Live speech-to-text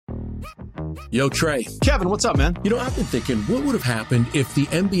Yo, Trey. Kevin, what's up, man? You know, I've been thinking, what would have happened if the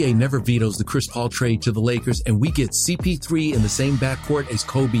NBA never vetoes the Chris Paul trade to the Lakers and we get CP3 in the same backcourt as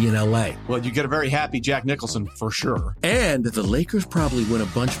Kobe in LA? Well, you get a very happy Jack Nicholson for sure. And the Lakers probably win a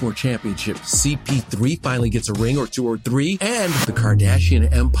bunch more championships. CP3 finally gets a ring or two or three, and the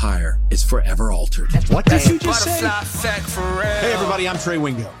Kardashian empire is forever altered. What did you just say? Hey, everybody, I'm Trey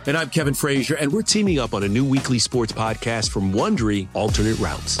Wingo. And I'm Kevin Frazier, and we're teaming up on a new weekly sports podcast from Wondery, Alternate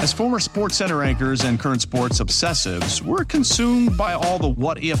Routes. As former Sports Center anchors and current sports obsessives, we're consumed by all the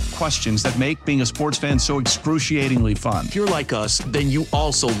what-if questions that make being a sports fan so excruciatingly fun. If you're like us, then you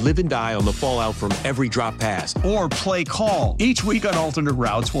also live and die on the fallout from every drop pass. Or play call. Each week on Alternate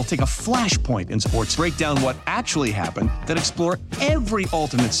Routes, we'll take a flashpoint in sports, break down what actually happened, then explore every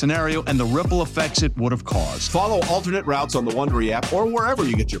alternate scenario and the ripple effects it would have caused. Follow Alternate Routes on the Wondery app or wherever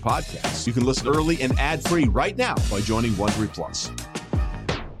you get your podcasts. You can listen early and ad-free right now by joining Wondery Plus.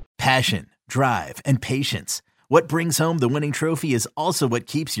 Passion, drive, and patience. What brings home the winning trophy is also what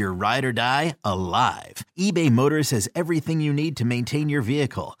keeps your ride or die alive. eBay Motors has everything you need to maintain your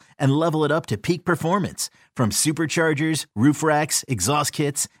vehicle and level it up to peak performance, from superchargers, roof racks, exhaust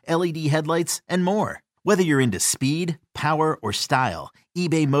kits, LED headlights, and more. Whether you're into speed, power, or style,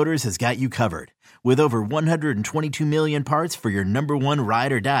 eBay Motors has got you covered. With over 122 million parts for your number one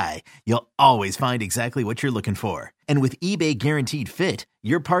ride or die, you'll always find exactly what you're looking for. And with eBay Guaranteed Fit,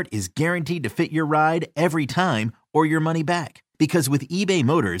 your part is guaranteed to fit your ride every time or your money back. Because with eBay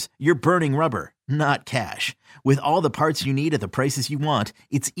Motors, you're burning rubber, not cash. With all the parts you need at the prices you want,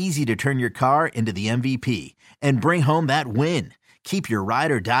 it's easy to turn your car into the MVP and bring home that win. Keep your ride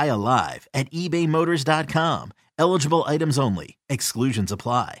or die alive at ebaymotors.com. Eligible items only. Exclusions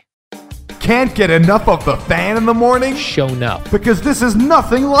apply. Can't get enough of the fan in the morning? Shown up. Because this is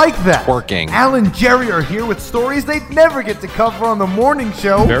nothing like that. Working. Al and Jerry are here with stories they'd never get to cover on the morning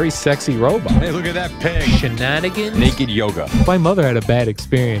show. Very sexy robot. Hey, look at that pig. Shenanigans. Naked yoga. My mother had a bad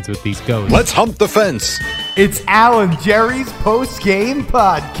experience with these ghosts. Let's hump the fence. It's Al and Jerry's post-game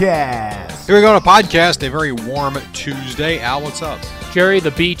podcast. Here we go on a podcast, a very warm Tuesday. Al, what's up? Jerry,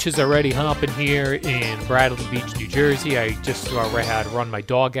 the beach is already hopping here in Bradley Beach, New Jersey. I just had run my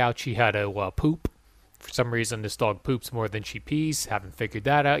dog out. She had a poop. For some reason, this dog poops more than she pees. Haven't figured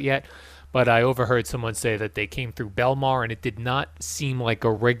that out yet. But I overheard someone say that they came through Belmar, and it did not seem like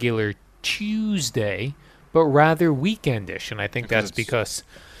a regular Tuesday, but rather weekendish. And I think that's because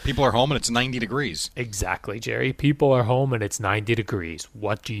people are home and it's 90 degrees. Exactly, Jerry. People are home and it's 90 degrees.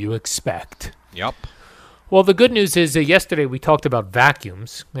 What do you expect? Yep. Well, the good news is that yesterday we talked about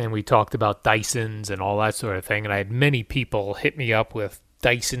vacuums, and we talked about Dysons and all that sort of thing, and I had many people hit me up with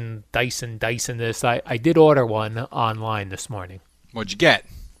Dyson this. I did order one online this morning. What'd you get?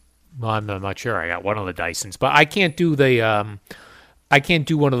 Well, I'm not sure. I got one of the Dysons, but I can't do I can't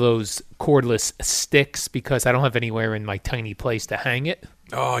do one of those cordless sticks because I don't have anywhere in my tiny place to hang it.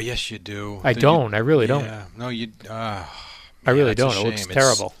 Oh, yes, you do. I really don't. No, you. I really don't. It looks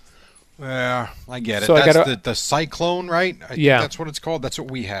terrible. Yeah, I get it. So That's the Cyclone, right? Yeah. That's what it's called. That's what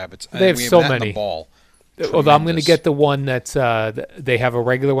we have. They have so many. The ball. Although I'm going to get the one that's, they have a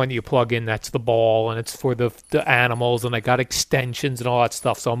regular one you plug in, that's the ball, and it's for the animals, and I got extensions and all that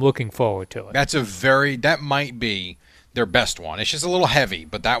stuff, so I'm looking forward to it. That might be their best one. It's just a little heavy,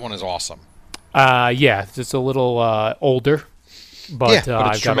 but that one is awesome. Yeah, it's just a little older. But,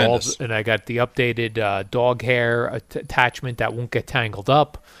 but it's tremendous. And I got the updated dog hair attachment that won't get tangled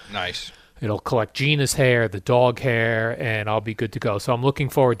up. Nice. It'll collect Gina's hair, the dog hair, and I'll be good to go. So I'm looking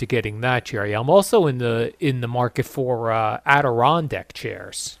forward to getting that, Jerry. I'm also in the market for Adirondack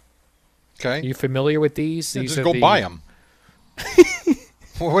chairs. Okay. Are you familiar with these? Yeah, just go buy them.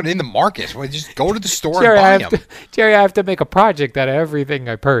 What in the market? Well, just go to the store Jerry, and buy them. Jerry, I have to make a project out of everything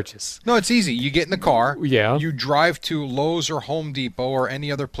I purchase. No, it's easy. You get in the car. Yeah. You drive to Lowe's or Home Depot or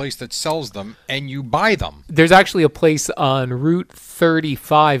any other place that sells them, and you buy them. There's actually a place on Route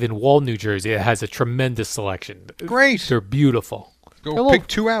 35 in Wall, New Jersey that has a tremendous selection. Great. They're beautiful. Go pick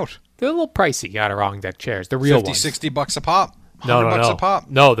two out. They're a little pricey, Adirondack chairs. The real ones. $50-$60 a pop. No. $100 a pop.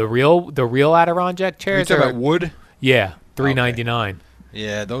 No, the real Adirondack chairs. You're talking about wood? Yeah, $3.99. Okay.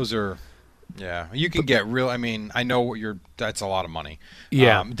 Yeah, those are. Yeah, you can get real. I mean, I know what that's a lot of money.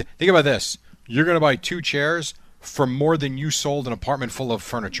 Yeah. Think about this. You're going to buy two chairs for more than you sold an apartment full of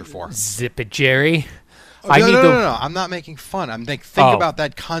furniture for. Zip it, Jerry. No. I'm not making fun. I'm think about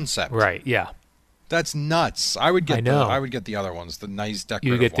that concept. Right. Yeah. That's nuts. I would get the other ones, the nice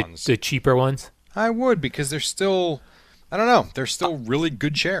decorative ones. The cheaper ones? I would, because they're still, I don't know, they're still really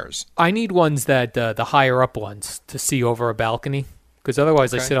good chairs. I need ones that the higher up ones to see over a balcony. Because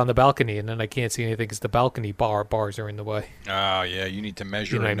otherwise I Okay. sit on the balcony and then I can't see anything because the balcony bars are in the way. Oh, yeah, you need to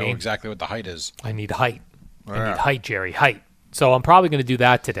measure You know and what I know mean? exactly what the height is. I need height. I Yeah. need height, Jerry, height. So I'm probably going to do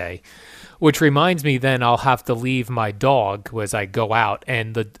that today, which reminds me then I'll have to leave my dog as I go out.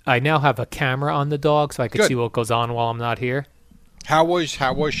 And I now have a camera on the dog so I can Good. see what goes on while I'm not here. How was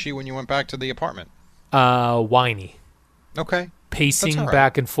she when you went back to the apartment? Whiny. Okay. Pacing all right.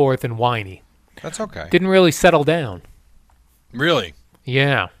 back and forth and whiny. That's okay. Didn't really settle down. Really?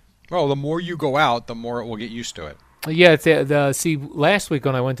 Yeah. Well, the more you go out, the more it will get used to it. Yeah, see, last week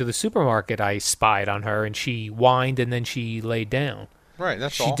when I went to the supermarket, I spied on her, and she whined, and then she laid down. Right,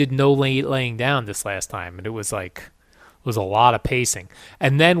 that's She all. did no laying down this last time, and it was a lot of pacing.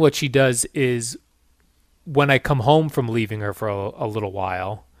 And then what she does is, when I come home from leaving her for a little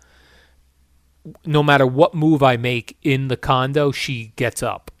while, no matter what move I make in the condo, she gets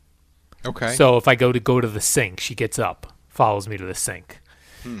up. Okay. So if I go to the sink, she gets up, follows me to the sink.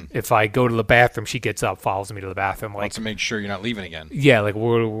 If I go to the bathroom, she gets up, follows me to the bathroom. Wants to make sure you're not leaving again. Yeah, like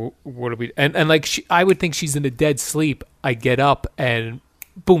what are we? And like I would think she's in a dead sleep. I get up and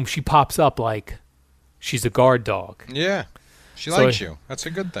boom, she pops up like she's a guard dog. Yeah. She So likes you. That's a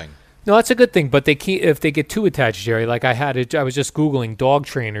good thing. No, that's a good thing. But they can't if they get too attached, Jerry. Like I was just googling dog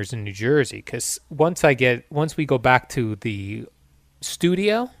trainers in New Jersey because once we go back to the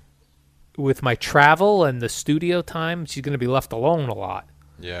studio with my travel and the studio time, she's going to be left alone a lot.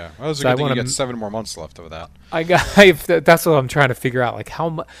 Yeah. Well, that's a So I good thing. You wanna got 7 more months left of that. That's what I'm trying to figure out. Like how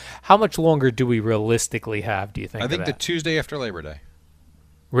much longer do we realistically have? Do you think? I think of the that? Tuesday after Labor Day.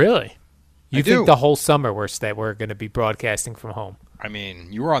 Really? You I think do. the whole summer we're going to be broadcasting from home? I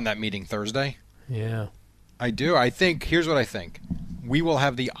mean, you were on that meeting Thursday. Yeah. I do. I think, here's what I think. We will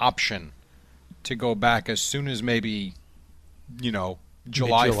have the option to go back as soon as maybe, July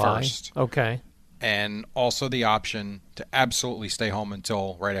Mid-July? 1st. Okay. And also the option to absolutely stay home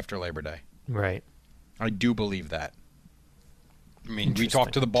until right after Labor Day. Right. I do believe that. I mean, we Interesting.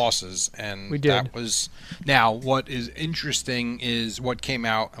 talked to the bosses, and We did. that was... Now, what is interesting is what came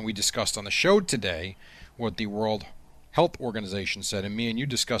out, and we discussed on the show today, what the World Health Organization said, and me and you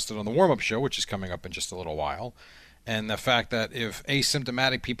discussed it on the warm-up show, which is coming up in just a little while, and the fact that if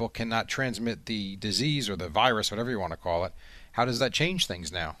asymptomatic people cannot transmit the disease or the virus, whatever you want to call it, how does that change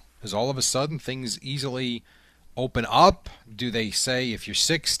things now? Is all of a sudden things easily open up? Do they say if you're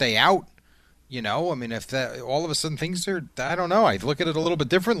sick, stay out? I mean, if that all of a sudden things are, I don't know. I look at it a little bit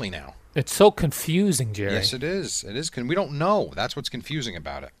differently now. It's so confusing, Jerry. Yes, it is. It is. We don't know. That's what's confusing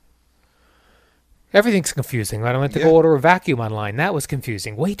about it. Everything's confusing. I went to Yeah. go order a vacuum online. That was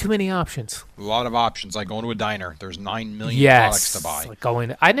confusing. Way too many options. A lot of options. Like going to a diner. There's 9 million Yes. products to buy.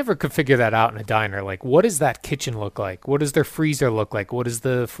 Like I never could figure that out in a diner. Like, what does that kitchen look like? What does their freezer look like? What does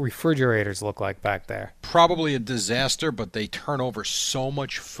the refrigerators look like back there? Probably a disaster, but they turn over so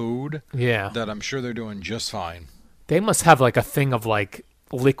much food Yeah. that I'm sure they're doing just fine. They must have like a thing of like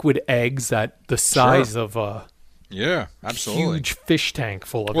liquid eggs that the size of a Yeah, absolutely. huge fish tank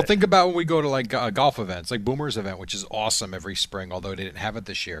full of Well, it. think about when we go to like golf events, like Boomer's event, which is awesome every spring, although they didn't have it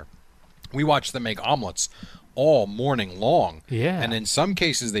this year. We watch them make omelets all morning long. Yeah. And in some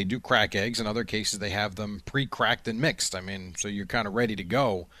cases, they do crack eggs. In other cases, they have them pre-cracked and mixed. I mean, so you're kind of ready to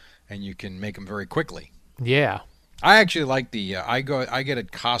go, and you can make them very quickly. Yeah. I actually like the I get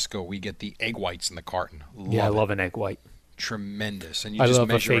at Costco, we get the egg whites in the carton. Yeah, I it. love an egg white. Tremendous. And you I just love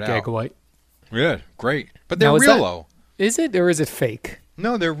a measure fake it out. egg white. Yeah, great. But they're Now, is real that- though. Is it or is it fake?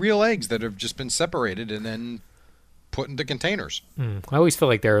 No, they're real eggs that have just been separated and then put into containers. I always feel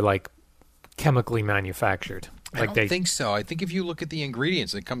like they're like chemically manufactured. I don't think so. I think if you look at the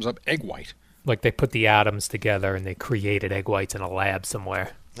ingredients, it comes up egg white. Like they put the atoms together and they created egg whites in a lab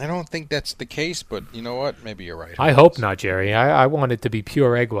somewhere. I don't think that's the case, but you know what? Maybe you're right. I hope not, Jerry. I want it to be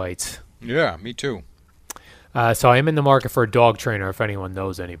pure egg whites. Yeah, me too. So I am in the market for a dog trainer if anyone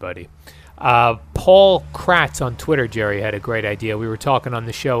knows anybody. Paul Kratz on Twitter, Jerry, had a great idea. We were talking on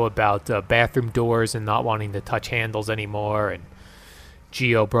the show about bathroom doors and not wanting to touch handles anymore. And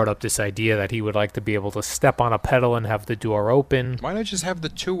Gio brought up this idea that he would like to be able to step on a pedal and have the door open. Why not just have the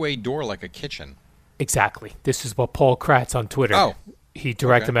two-way door like a kitchen? Exactly. This is what Paul Kratz on Twitter. Oh, He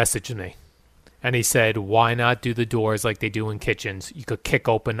direct okay. messaged me. And he said, why not do the doors like they do in kitchens? You could kick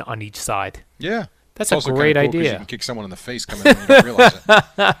open on each side. Yeah. That's It's a also great kinda cool 'cause idea. You can kick someone in the face coming in and you don't realize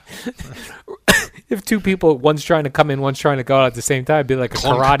it. If two people, one's trying to come in, one's trying to go out at the same time, it'd be like a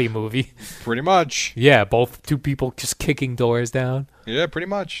Clunk. karate movie. Pretty much. Yeah, two people just kicking doors down. Yeah, pretty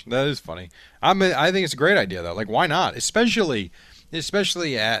much. That is funny. I think it's a great idea though. Like, why not? Especially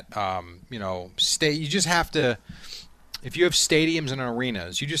at stay. You just have to. If you have stadiums and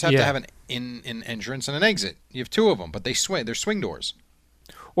arenas, you just have to have an entrance and an exit. You have two of them, but they're swing doors.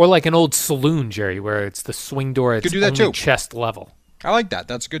 Or like an old saloon, Jerry, where it's the swing door. It's could do that only too. Chest level. I like that.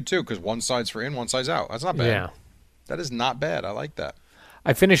 That's good too, because one side's for in, one side's out. That's not bad. Yeah. That is not bad. I like that.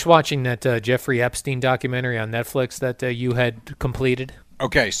 I finished watching that Jeffrey Epstein documentary on Netflix that you had completed.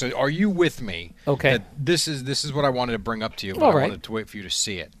 Okay, so are you with me? Okay. That this is what I wanted to bring up to you, but All I right. wanted to wait for you to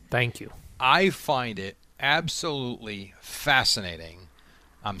see it. Thank you. I find it absolutely fascinating.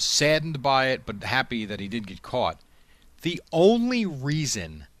 I'm saddened by it, but happy that he did get caught. The only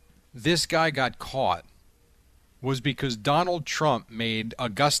reason this guy got caught was because Donald Trump made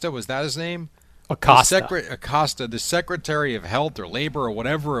Augusta, was that his name? Acosta. Acosta, the Secretary of Health or Labor or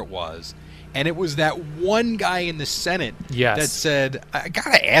whatever it was. And it was that one guy in the Senate that said, I got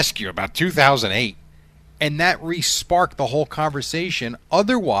to ask you about 2008. And that re-sparked the whole conversation.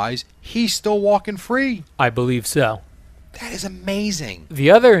 Otherwise, he's still walking free. I believe so. That is amazing. The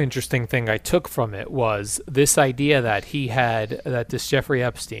other interesting thing I took from it was this idea that this Jeffrey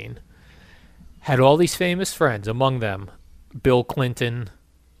Epstein had all these famous friends, among them Bill Clinton,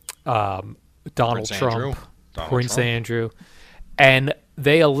 Donald Trump, Prince Andrew, and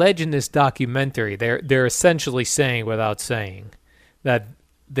they allege in this documentary, they're essentially saying, without saying, that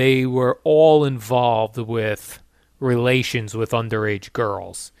they were all involved with relations with underage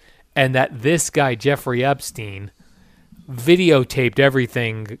girls, and that this guy, Jeffrey Epstein, videotaped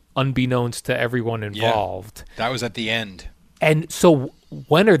everything unbeknownst to everyone involved. Yeah, that was at the end. And so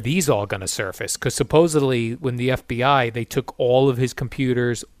when are these all going to surface? Because supposedly when the FBI, they took all of his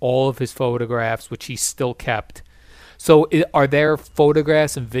computers, all of his photographs, which he still kept. So are there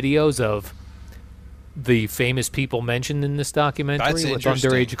photographs and videos of the famous people mentioned in this documentary with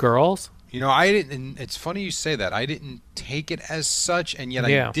underage girls? You know, I didn't. It's funny you say that. I didn't take it as such, and yet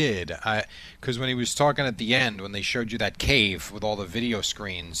I did. Because when he was talking at the end, when they showed you that cave with all the video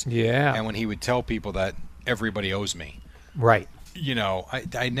screens, and when he would tell people that everybody owes me, right? You know,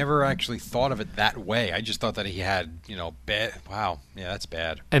 I never actually thought of it that way. I just thought that he had, bad. Wow, yeah, that's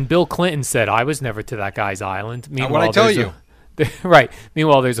bad. And Bill Clinton said, "I was never to that guy's island." Meanwhile, what I tell you, right?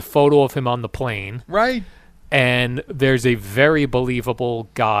 Meanwhile, there's a photo of him on the plane, right? And there's a very believable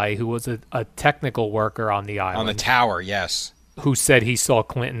guy who was a technical worker on the island. On the tower, yes. Who said he saw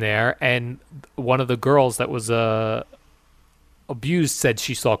Clinton there. And one of the girls that was abused said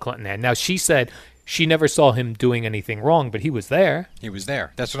she saw Clinton there. Now, she said she never saw him doing anything wrong, but he was there. He was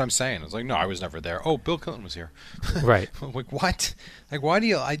there. That's what I'm saying. I was like, no, I was never there. Oh, Bill Clinton was here. Right. Like, what? Like, why do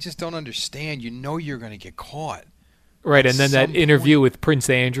you... I just don't understand. You know you're going to get caught. Right, and then that interview with Prince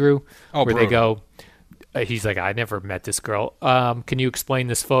Andrew where brutal. They go... he's like, I never met this girl. Can you explain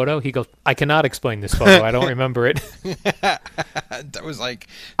this photo? He goes, I cannot explain this photo. I don't remember it. That was like...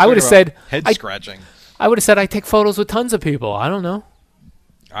 I would have said... Head-scratching. I would have said, I take photos with tons of people. I don't know.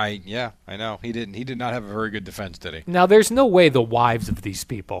 I know. He didn't. He did not have a very good defense, did he? Now, there's no way the wives of these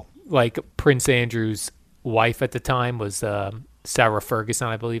people, like Prince Andrew's wife at the time was Sarah Ferguson,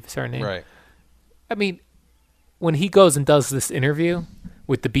 I believe is her name. Right. I mean, when he goes and does this interview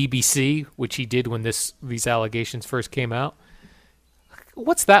with the BBC, which he did when these allegations first came out,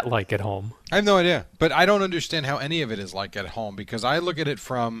 what's that like at home? I have no idea, but I don't understand how any of it is like at home, because I look at it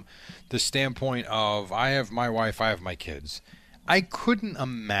from the standpoint of I have my wife, I have my kids. I couldn't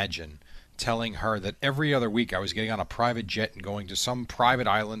imagine telling her that every other week I was getting on a private jet and going to some private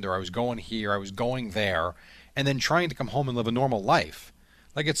island, or I was going here, I was going there, and then trying to come home and live a normal life.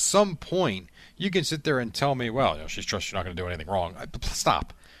 Like, at some point, you can sit there and tell me, well, she trusts you're not going to do anything wrong.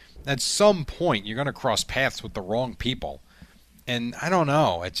 Stop. At some point, you're going to cross paths with the wrong people. And I don't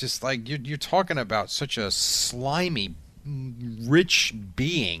know. It's just like you're talking about such a slimy, rich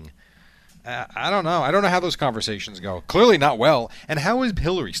being. I don't know. I don't know how those conversations go. Clearly not well. And how is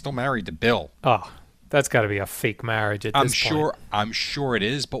Hillary still married to Bill? Oh, that's got to be a fake marriage at this point. I'm sure it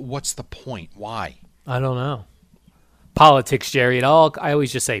is, but what's the point? Why? I don't know. Politics, Jerry. I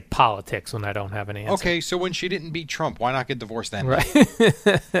always just say politics when I don't have an answer. Okay, so when she didn't beat Trump, why not get divorced then? Right.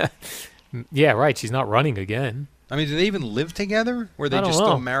 Yeah, right. She's not running again. I mean, do they even live together? Or are they just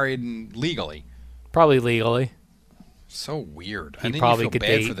still married and legally? Probably legally. So weird. He and then probably you feel could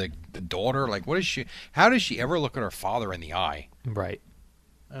bad date. for the daughter. Like, what is she? How does she ever look at her father in the eye? Right.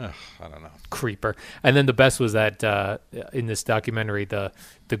 Ugh, I don't know. Creeper. And then the best was that in this documentary, the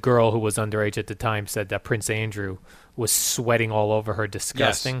girl who was underage at the time said that Prince Andrew was sweating all over her,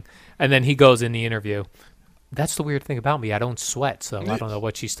 disgusting. Yes. And then he goes in the interview, That's the weird thing about me. I don't sweat, so I don't know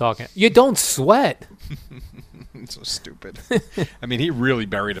what she's talking. You don't sweat? It's so stupid. I mean, he really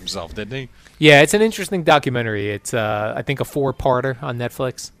buried himself, didn't he? Yeah, it's an interesting documentary. It's, I think, a 4-parter on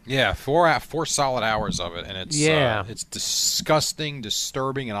Netflix. Yeah, 4 solid hours of it, and it's disgusting,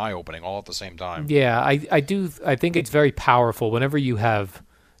 disturbing, and eye-opening all at the same time. Yeah, I think it's very powerful whenever you have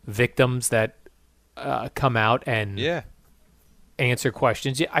victims that come out and answer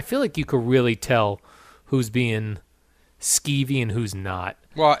questions. I feel like you could really tell who's being skeevy and who's not.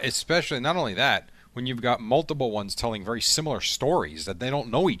 Well, especially, not only that, when you've got multiple ones telling very similar stories that they don't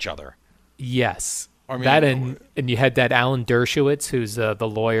know each other. Yes. I mean, that and you had that Alan Dershowitz, who's the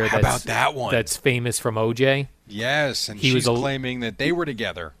lawyer about that one? That's famous from OJ. Yes, and she's claiming that they were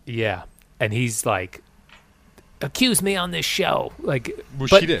together. Yeah, and he's like, accuse me on this show. Like, well,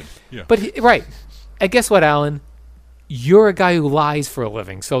 she did. Yeah. But right. And guess what, Alan? You're a guy who lies for a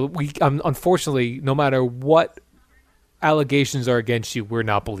living. So unfortunately, no matter what allegations are against you, we're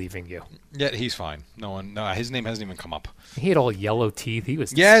not believing you. Yeah, he's fine. No, his name hasn't even come up. He had all yellow teeth. He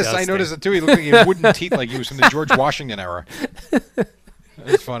was Yes, disgusting. I noticed it too. He looked like he had wooden teeth, like he was from the George Washington era.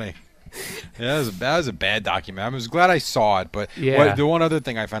 That's funny. Yeah, that was a bad document. I was glad I saw it, but the one other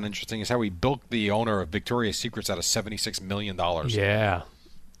thing I found interesting is how he bilked the owner of Victoria's Secrets out of $76 million. Yeah.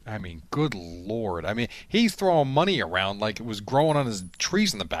 I mean, good Lord. I mean, he's throwing money around like it was growing on his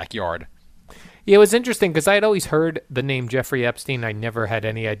trees in the backyard. Yeah, it was interesting because I had always heard the name Jeffrey Epstein. I never had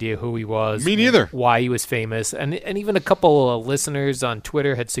any idea who he was. Me neither. Why he was famous. And even a couple of listeners on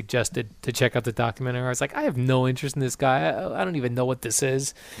Twitter had suggested to check out the documentary. I was like, I have no interest in this guy. I don't even know what this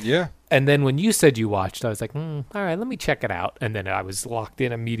is. Yeah. And then when you said you watched, I was like, all right, let me check it out. And then I was locked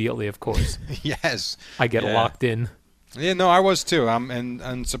in immediately, of course. Yes. I get locked in. Yeah, no, I was too.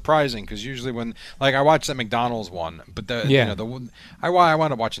 And surprising because usually when I watched that McDonald's one, but I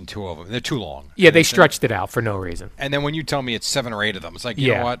wound up watching 2 of them. They're too long. Yeah, they stretched it out for no reason. And then when you tell me it's 7 or 8 of them, it's like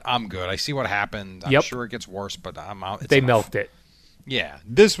you know what? I'm good. I see what happened. I'm sure it gets worse, but I'm out. They milked it. Yeah,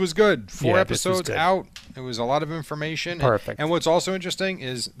 this was good. 4 episodes out. It was a lot of information. Perfect. And what's also interesting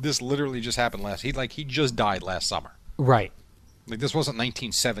is this literally just happened he just died last summer. Right. Like, this wasn't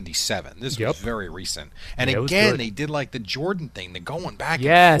 1977. This was very recent. And Yeah, again, they did like the Jordan thing, the going back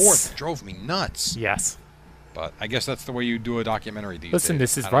and forth. It drove me nuts. Yes. But I guess that's the way you do a documentary these days. Listen,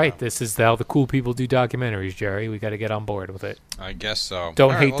 this is right. This is how the cool people do documentaries, Jerry. We got to get on board with it. I guess so.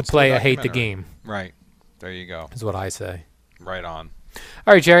 Don't hate the player, hate the game. Right. There you go. Is what I say. Right on.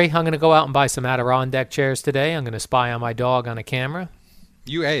 All right, Jerry, I'm going to go out and buy some Adirondack chairs today. I'm going to spy on my dog on a camera.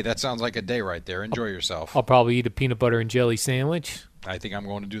 Hey, that sounds like a day right there. Enjoy yourself. I'll probably eat a peanut butter and jelly sandwich. I think I'm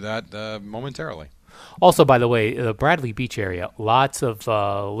going to do that momentarily. Also, by the way, the Bradley Beach area, lots of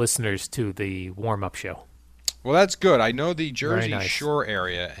listeners to the warm-up show. Well, that's good. I know the Jersey Shore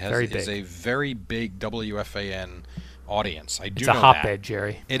area is a very big WFAN audience. I do know that. It's a hotbed,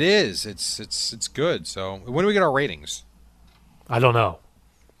 Jerry. It is. It's good. So when do we get our ratings? I don't know.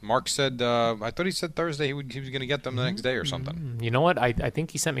 Mark said, I thought he said Thursday he was going to get them the next day or something. You know what? I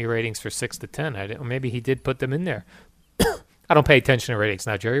think he sent me ratings for 6 to 10. Maybe he did put them in there. I don't pay attention to ratings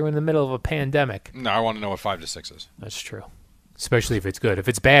now, Jerry. We're in the middle of a pandemic. No, I want to know what 5 to 6 is. That's true. Especially if it's good. If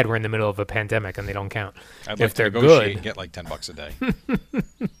it's bad, we're in the middle of a pandemic and they don't count. I'd like to negotiate and get like $10 a day.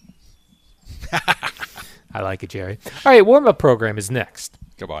 I like it, Jerry. All right, warm-up program is next.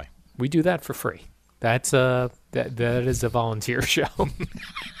 Goodbye. We do that for free. That's that is a volunteer show.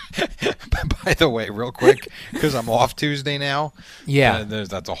 By the way, real quick, because I'm off Tuesday now. Yeah,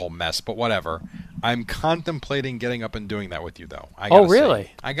 that's a whole mess. But whatever. I'm contemplating getting up and doing that with you, though.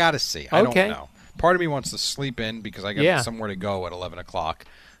 Really? I gotta see. I don't know. Part of me wants to sleep in because I got somewhere to go at 11 o'clock,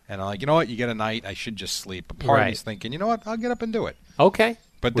 and I'm like, you know what? You get a night. I should just sleep. But part of me's thinking, you know what? I'll get up and do it. Okay.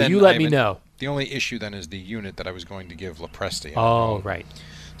 But then you let me know. The only issue then is the unit that I was going to give Lopresti. Oh, right.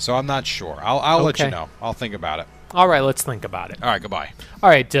 So I'm not sure. I'll let you know. I'll think about it. All right, let's think about it. All right, goodbye. All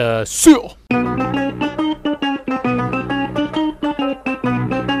right, Seal.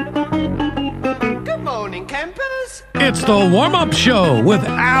 Good morning, campers. It's the warm-up show with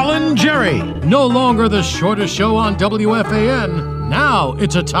Alan Jerry. No longer the shortest show on WFAN. Now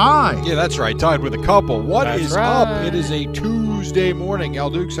it's a tie. Yeah, that's right. Tied with a couple. What is up? It is a Tuesday morning.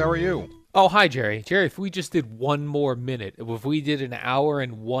 Al Dukes, how are you? Oh, hi, Jerry. Jerry, if we just did one more minute, if we did an hour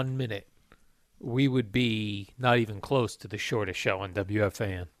and 1 minute, we would be not even close to the shortest show on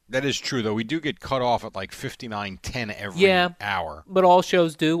WFAN. That is true, though. We do get cut off at like 59:10 every hour. But all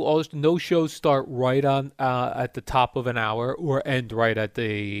shows do. No shows start right on at the top of an hour or end right at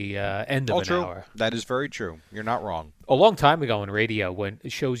the end of an hour. That is very true. You're not wrong. A long time ago in radio, when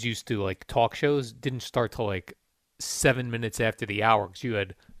shows used to, like talk shows, didn't start till like 7 minutes after the hour because you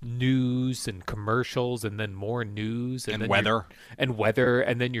had news and commercials and then more news and then weather.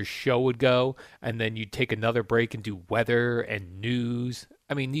 And then your show would go, and then you'd take another break and do weather and news.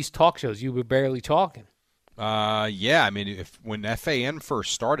 I mean, these talk shows, you were barely talking. Yeah, I mean, when FAN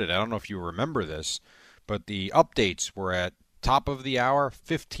first started, I don't know if you remember this, but the updates were at top of the hour,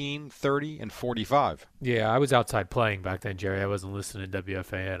 15, 30, and 45. Yeah, I was outside playing back then, Jerry. I wasn't listening to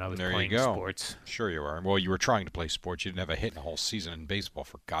WFAN. I was There playing you go. sports. Sure you were. Well, you were trying to play sports. You didn't have a hit in a whole season in baseball,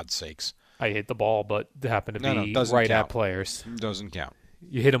 for God's sakes. I hit the ball, but it happened to be doesn't right count. at players. Doesn't count.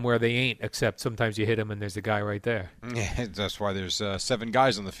 You hit them where they ain't, except sometimes you hit them and there's a guy right there. Yeah, that's why there's 7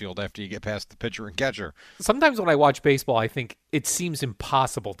 guys on the field after you get past the pitcher and catcher. Sometimes when I watch baseball, I think it seems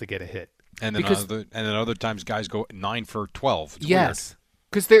impossible to get a hit. And then other times guys go 9 for 12. It's yes,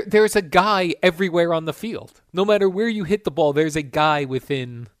 because there's a guy everywhere on the field. No matter where you hit the ball, there's a guy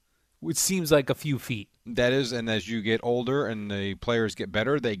within, which seems like a few feet. That is, and as you get older and the players get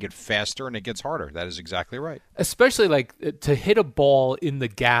better, they get faster and it gets harder. That is exactly right. Especially like to hit a ball in the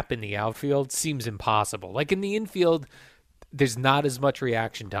gap in the outfield seems impossible. Like in the infield, there's not as much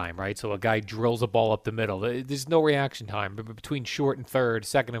reaction time, right? So a guy drills a ball up the middle. There's no reaction time between short and third,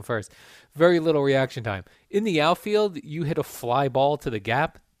 second and first. Very little reaction time. In the outfield, you hit a fly ball to the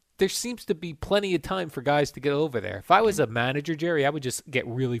gap. There seems to be plenty of time for guys to get over there. If I was a manager, Jerry, I would just get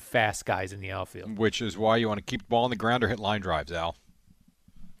really fast guys in the outfield. Which is why you want to keep the ball on the ground or hit line drives, Al.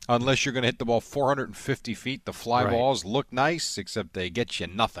 Unless you're going to hit the ball 450 feet, the fly balls look nice, except they get you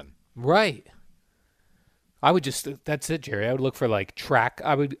nothing. Right. I would just, that's it, Jerry. I would look for like track.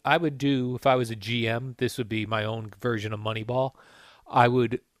 I would do, if I was a GM, this would be my own version of Moneyball. I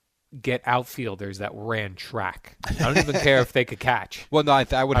would get outfielders that ran track. I don't even care if they could catch. Well, no,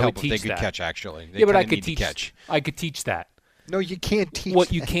 I would help if they could that. catch, actually. They yeah, but I could need teach. to catch. I could teach that. No, you can't teach What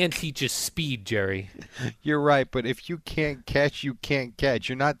that. you can teach is speed, Jerry. You're right, but if you can't catch, you can't catch.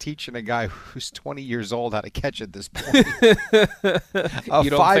 You're not teaching a guy who's 20 years old how to catch at this point. A You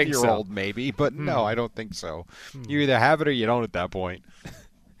don't think 5-year-old so? maybe, but no, I don't think so. You either have it or you don't at that point.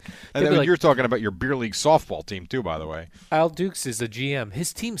 And They'd be then like- you're talking about your beer league softball team, too, by the way. Al Dukes is a GM.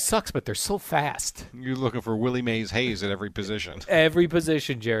 His team sucks, but they're so fast. You're looking for Willie Mays Hayes at every position. Every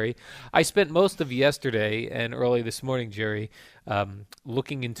position, Jerry. I spent most of yesterday and early this morning, Jerry,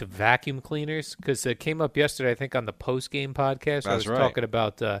 looking into vacuum cleaners because it came up yesterday, I think, on the post-game podcast. I was talking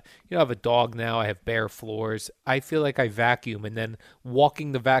about, I have a dog now. I have bare floors. I feel like I vacuum, and then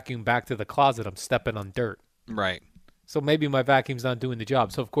walking the vacuum back to the closet, I'm stepping on dirt. Right. So maybe my vacuum's not doing the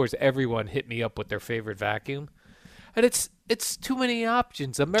job. So, of course, everyone hit me up with their favorite vacuum. And it's too many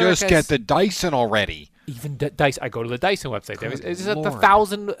options. Just get the Dyson already. Even Dyson. I go to the Dyson website. There's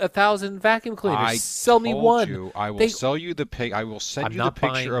Lord. a thousand vacuum cleaners. Sell me one. I will sell you the pic. I will send you the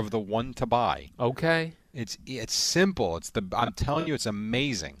picture of the one to buy. Okay. It's simple. I'm telling you, it's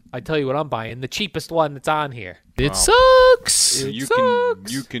amazing. I tell you what I'm buying. The cheapest one that's on here. It sucks. It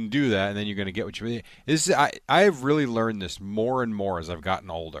sucks. You can do that, and then you're going to get what you need. I have really learned this more and more as I've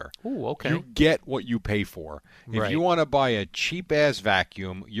gotten older. Ooh, okay. You get what you pay for. If you want to buy a cheap-ass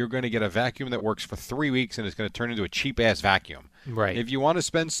vacuum, you're going to get a vacuum that works for 3 weeks, and it's going to turn into a cheap-ass vacuum. Right. If you want to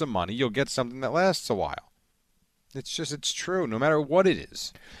spend some money, you'll get something that lasts a while. It's true, no matter what it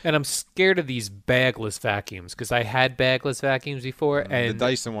is. And I'm scared of these bagless vacuums because I had bagless vacuums before. And the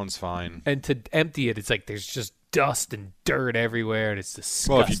Dyson one's fine. And to empty it, it's like there's just dust and dirt everywhere, and it's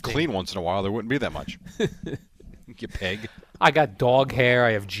disgusting. Well, if you clean once in a while, there wouldn't be that much. You pig. I got dog hair.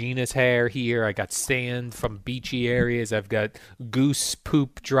 I have Gina's hair here. I got sand from beachy areas. I've got goose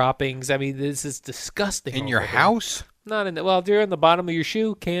poop droppings. I mean, this is disgusting. In your house? Not in the, well, they're in the bottom of your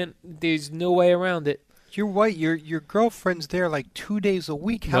shoe. There's no way around it. You're right. Your girlfriend's there like 2 days a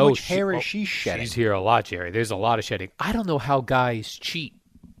week. How much hair is she shedding? She's here a lot, Jerry. There's a lot of shedding. I don't know how guys cheat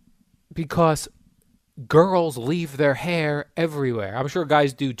because girls leave their hair everywhere. I'm sure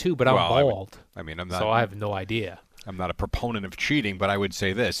guys do too, but I'm bald. I'm not. So I have no idea. I'm not a proponent of cheating, but I would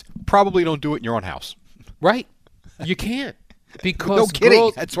say this: probably don't do it in your own house. Right? You can't because no kidding.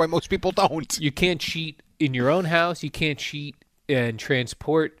 Girls, that's why most people don't. You can't cheat in your own house. You can't cheat and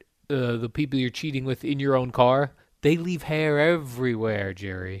transport the people you're cheating with in your own car. They leave hair everywhere,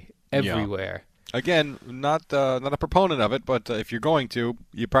 Jerry. Everywhere. Yeah. Again, not a proponent of it, but if you're going to,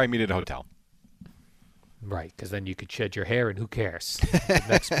 you probably meet at a hotel. Right, because then you could shed your hair, and who cares? The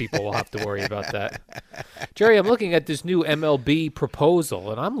next people will have to worry about that. Jerry, I'm looking at this new MLB proposal,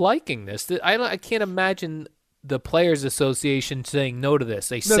 and I'm liking this. I can't imagine the Players Association saying no to this.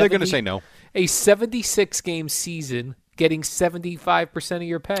 They're going to say no. A 76-game season getting 75% of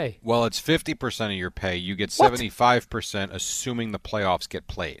your pay. Well, it's 50% of your pay. You get 75% assuming the playoffs get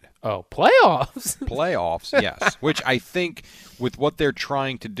played. Oh, playoffs? Playoffs, yes. Which I think with what they're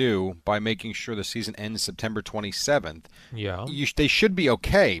trying to do by making sure the season ends September 27th, they should be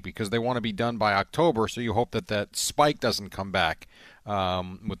okay because they want to be done by October, so you hope that that spike doesn't come back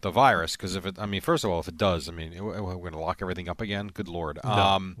with the virus. Because first of all, if it does, we're going to lock everything up again. Good Lord.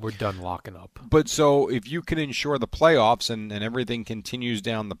 No, we're done locking up. But so if you can ensure the playoffs and everything continues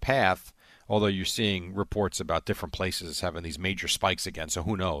down the path, although you're seeing reports about different places having these major spikes again, so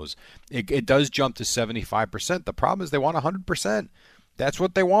who knows? It does jump to 75%. The problem is they want 100%. That's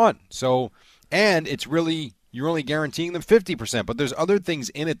what they want. So, and it's really, you're only guaranteeing them 50%, but there's other things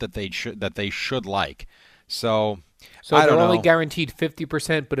in it that they should like. So I don't know. They're only guaranteed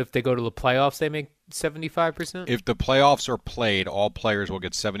 50%, but if they go to the playoffs, they make 75%? If the playoffs are played, all players will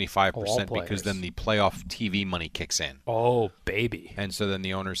get 75% because then the playoff TV money kicks in. Oh, baby. And so then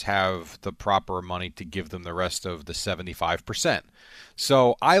the owners have the proper money to give them the rest of the 75%.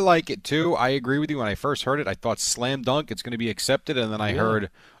 So I like it too. I agree with you. When I first heard it, I thought slam dunk, it's going to be accepted. And then I heard,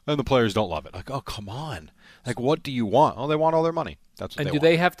 and the players don't love it. Like, oh, come on. Like, what do you want? Oh, they want all their money. That's what they want. And do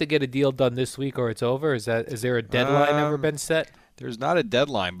they have to get a deal done this week or it's over? Is there a deadline ever been set? There's not a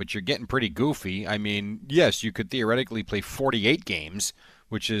deadline, but you're getting pretty goofy. Yes, you could theoretically play 48 games,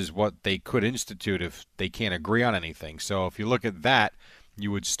 which is what they could institute if they can't agree on anything. So if you look at that,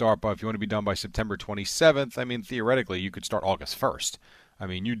 you would start by, if you want to be done by September 27th, theoretically, you could start August 1st.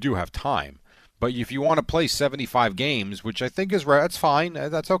 You do have time. But if you want to play 75 games, which I think is right, that's fine.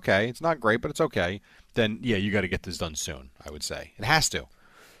 That's okay. It's not great, but it's okay. Then, yeah, you got to get this done soon, I would say. It has to.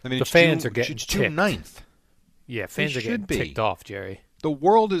 The fans are getting ticked. It's June 9th. Yeah, fans are getting ticked off, Jerry. The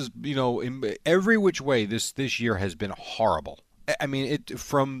world is, in every which way, this year has been horrible.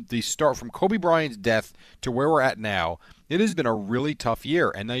 From the start, from Kobe Bryant's death to where we're at now, it has been a really tough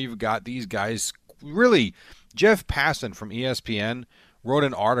year. And now you've got these guys, really, Jeff Passan from ESPN wrote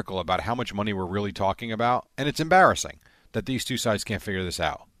an article about how much money we're really talking about, and it's embarrassing that these two sides can't figure this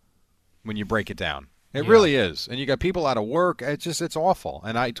out when you break it down. It really is. And you got people out of work. It's awful.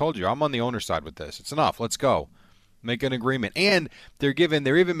 And I told you, I'm on the owner's side with this. It's enough. Let's go. Make an agreement. And they're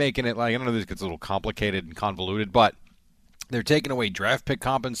even making it like, I don't know if this gets a little complicated and convoluted, but they're taking away draft pick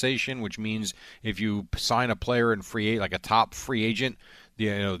compensation, which means if you sign a player in like a top free agent,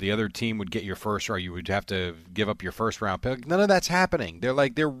 the other team would get your first, or you would have to give up your first round pick. None of that's happening.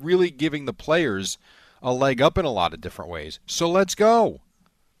 They're really giving the players a leg up in a lot of different ways. So let's go.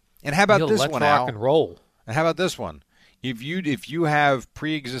 And how about this one, Al? Rock and roll. And how about this one? If you have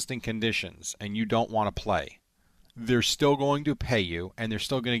pre-existing conditions and you don't want to play, they're still going to pay you, and they're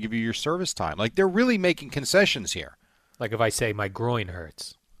still going to give you your service time. Like, they're really making concessions here. Like if I say my groin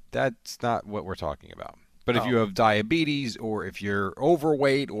hurts. That's not what we're talking about. But if you have diabetes, or if you're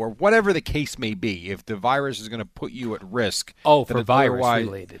overweight, or whatever the case may be, if the virus is going to put you at risk. Oh, for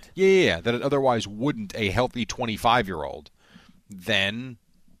virus-related. Yeah, that it otherwise wouldn't a healthy 25-year-old, then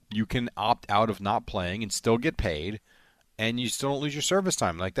you can opt out of not playing and still get paid, and you still don't lose your service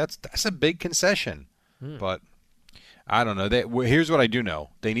time. Like, that's a big concession. But I don't know. Here's what I do know.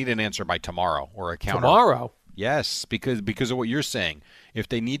 They need an answer by tomorrow, or a counter. Tomorrow? Yes, because of what you're saying. If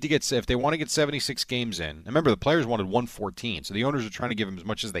they want to get 76 games in, remember the players wanted 114, so the owners are trying to give them as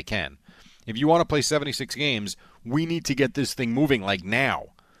much as they can. If you want to play 76 games, we need to get this thing moving like now.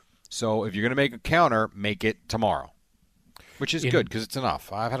 So if you're going to make a counter, make it tomorrow, which is good because it's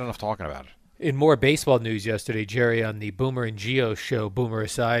enough. I've had enough talking about it. In more baseball news yesterday, Jerry, on the Boomer and Gio show, Boomer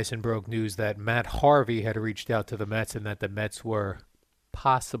Esiason broke news that Matt Harvey had reached out to the Mets and that the Mets were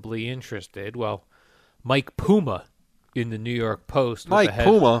possibly interested. Well, Mike Puma in the New York Post. Mike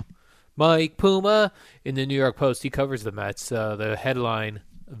Puma in the New York Post. He covers the Mets. The headline,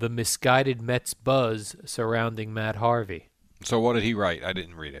 "The Misguided Mets Buzz Surrounding Matt Harvey." So what did he write? I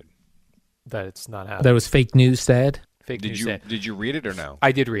didn't read it. That it's not happening. That was fake news, sad. Did you read it or no?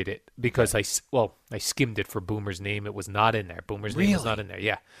 I did read it because I skimmed it for Boomer's name. It was not in there. Boomer's name was not in there.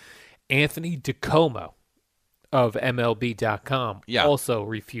 Yeah. Anthony DiComo of MLB.com also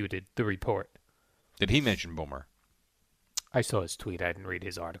refuted the report. Did he mention Boomer? I saw his tweet. I didn't read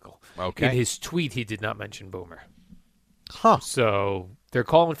his article. Okay. In his tweet, he did not mention Boomer. Huh. So they're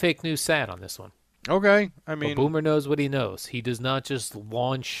calling fake news sad on this one. Okay. But Boomer knows what he knows. He does not just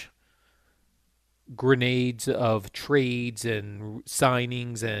launch grenades of trades and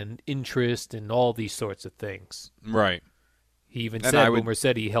signings and interest and all these sorts of things. Right. He even Boomer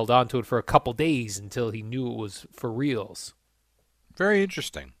said he held on to it for a couple days until he knew it was for reals. Very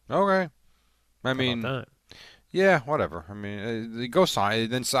interesting. Okay. Yeah, whatever. Go sign.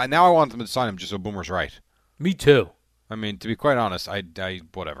 Then sign. Now I want them to sign him just so Boomer's right. Me too. I mean, to be quite honest, I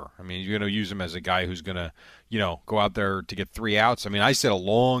whatever. I mean, you're going to use him as a guy who's going to, go out there to get 3 outs. I mean, I said a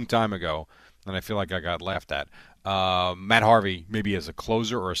long time ago, and I feel like I got laughed at, Matt Harvey maybe as a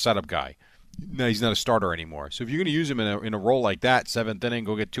closer or a setup guy. No, he's not a starter anymore. So if you're going to use him in a role like that, 7th inning,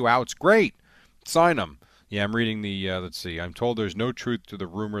 go get 2 outs, great. Sign him. Yeah, I'm reading the, let's see. I'm told there's no truth to the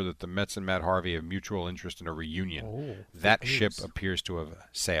rumor that the Mets and Matt Harvey have mutual interest in a reunion. Oh, that ship appears to have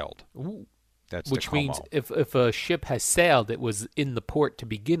sailed. Ooh. That's Which means if a ship has sailed, it was in the port to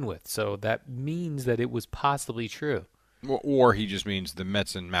begin with. So that means that it was possibly true. Or he just means the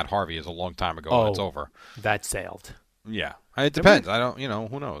Mets and Matt Harvey is a long time ago and it's over. That sailed. Yeah. It depends. I don't,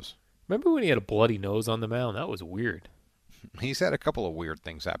 who knows? Remember when he had a bloody nose on the mound? That was weird. He's had a couple of weird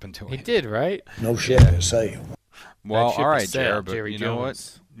things happen to him. He did, right? No ship has sailed. Well, all right, Jared, but Jerry you Jones. know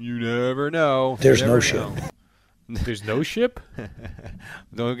what? You never know. There's no ship. There's no ship?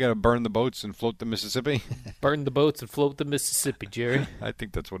 Don't we got to burn the boats and float the Mississippi? Burn the boats and float the Mississippi, Jerry. I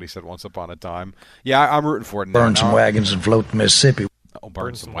think that's what he said once upon a time. Yeah, I'm rooting for it now. Burn some wagons and float the Mississippi. Oh,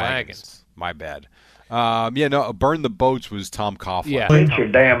 burn some wagons. My bad. Burn the boats was Tom Coughlin. Yeah. Get your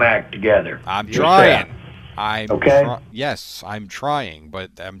damn act together. I'm trying. Okay. Yes, I'm trying, but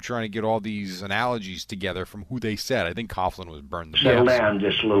I'm trying to get all these analogies together from who they said. I think Coughlin was burn the boats. Settle down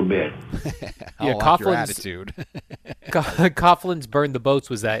just a little bit. I like your attitude. Coughlin's burn the boats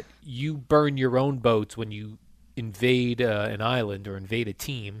was that you burn your own boats when you invade an island or invade a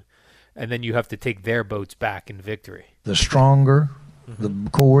team, and then you have to take their boats back in victory. The stronger the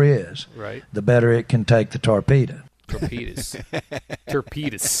core is, right, the better it can take the torpedo. Torpedoes.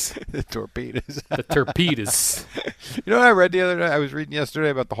 Torpedoes. The torpedoes. The torpedoes. You know what I read the other day? I was reading yesterday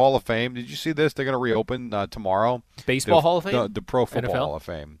about the Hall of Fame. Did you see this? They're going to reopen tomorrow. Baseball Hall of Fame? The Pro Football NFL? Hall of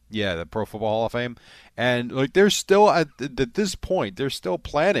Fame. Yeah, the Pro Football Hall of Fame. And they're still, at this point, they're still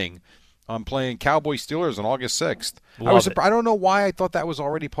planning on playing Cowboys-Steelers on August 6th. I don't know why I thought that was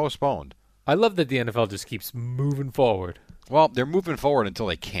already postponed. I love that the NFL just keeps moving forward. Well, they're moving forward until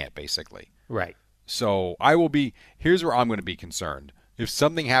they can't, basically. Right. So here's where I'm going to be concerned. If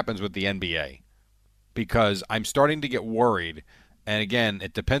something happens with the NBA, because I'm starting to get worried, and again,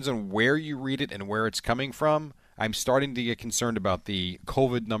 it depends on where you read it and where it's coming from, I'm starting to get concerned about the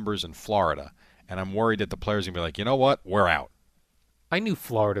COVID numbers in Florida, and I'm worried that the players are going to be like, you know what, we're out. I knew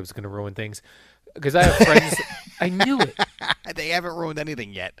Florida was going to ruin things because I have friends. I knew it. They haven't ruined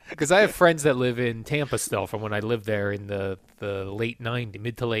anything yet. Because I have friends that live in Tampa still from when I lived there in the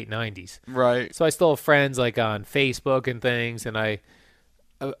mid to late 90s. Right. So I still have friends like on Facebook and things, and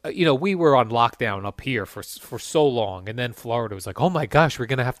we were on lockdown up here for so long, and then Florida was like, oh my gosh, we're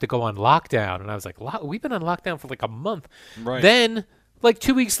going to have to go on lockdown. And I was like, we've been on lockdown for like a month. Right. Then, like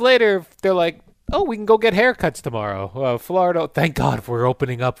 2 weeks later, they're like, oh, we can go get haircuts tomorrow. Florida, thank God we're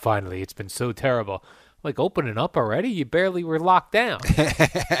opening up finally. It's been so terrible. Like, opening up already? You barely were locked down.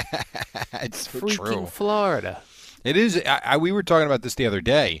 It's so freaking true. Florida. It is. We were talking about this the other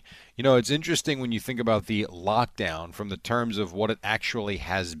day. It's interesting when you think about the lockdown from the terms of what it actually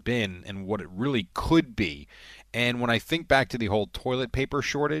has been and what it really could be. And when I think back to the whole toilet paper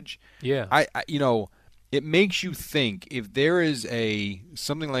shortage, yeah, it makes you think if there is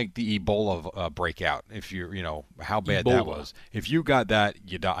something like the Ebola breakout, if how bad that was. If you got that,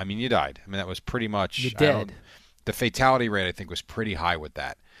 you died. I mean, you died. I mean, that was pretty much you're dead. The fatality rate, I think, was pretty high with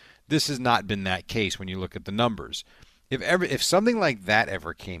that. This has not been that case when you look at the numbers. If something like that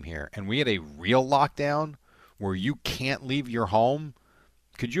ever came here and we had a real lockdown where you can't leave your home,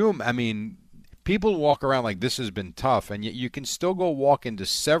 people walk around like this has been tough, and yet you can still go walk into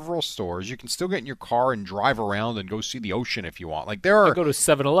several stores. You can still get in your car and drive around and go see the ocean if you want. Like I go to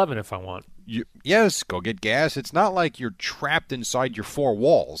 7-Eleven if I want. Yes, go get gas. It's not like you're trapped inside your 4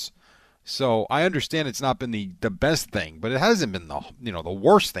 walls. So I understand it's not been the best thing, but it hasn't been the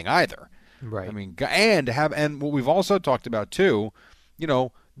worst thing either. Right. I mean, and what we've also talked about too,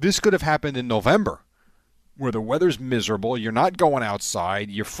 this could have happened in November, where the weather's miserable. You're not going outside.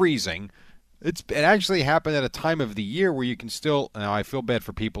 You're freezing. It actually happened at a time of the year where you can still. Now I feel bad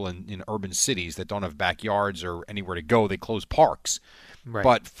for people in urban cities that don't have backyards or anywhere to go. They close parks. Right.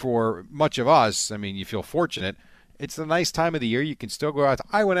 But for much of us, you feel fortunate. It's a nice time of the year. You can still go out.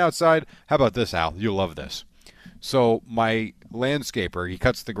 I went outside. How about this, Al? You'll love this. So my landscaper, he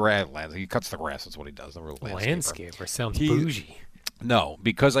cuts the grass. He cuts the grass. That's what he does. The real landscaper sounds bougie. No,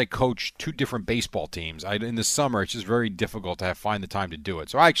 because I coach 2 different baseball teams. In the summer, it's just very difficult to find the time to do it.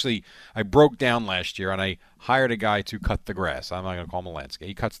 So I broke down last year, and I hired a guy to cut the grass. I'm not going to call him a landscaper.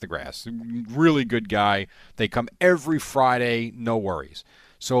 He cuts the grass. Really good guy. They come every Friday, no worries.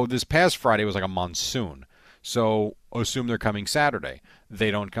 So this past Friday was like a monsoon. So assume they're coming Saturday.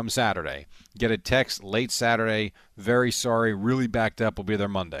 They don't come Saturday. Get a text late Saturday, very sorry, really backed up, we'll be there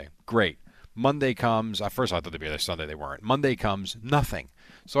Monday. Great. Monday comes. At first I thought they'd be there Sunday. They weren't. Monday comes, nothing.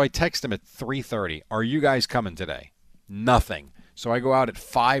 So I text them at 3:30. Are you guys coming today? Nothing. So I go out at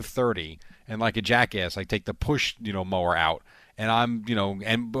 5:30, and like a jackass, I take the push, mower out, and I'm,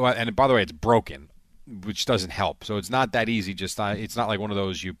 and by the way, it's broken, which doesn't help. So it's not that easy. It's not like one of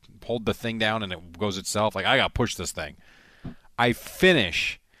those you hold the thing down and it goes itself. Like I got to push this thing. I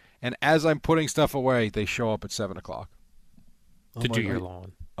finish, and as I'm putting stuff away, they show up at 7:00 to do your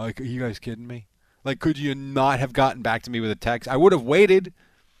lawn. Like, are you guys kidding me? Like, could you not have gotten back to me with a text? I would have waited.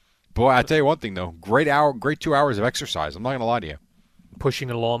 Boy, I tell you one thing though, great 2 hours of exercise. I'm not gonna lie to you. Pushing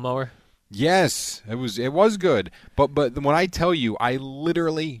a lawnmower. Yes, it was good. But when I tell you, I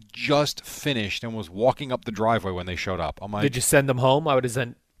literally just finished and was walking up the driveway when they showed up. I'm like, did you send them home? I would have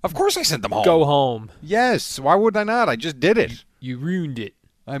sent. Of course, I sent them home. Go home. Yes. Why would I not? I just did it. You ruined it.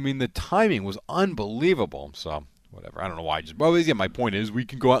 I mean, the timing was unbelievable. So. Whatever. I don't know why. My point is we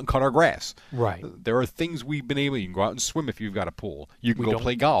can go out and cut our grass. Right. There are things we've been able. You can go out and swim if you've got a pool. You can go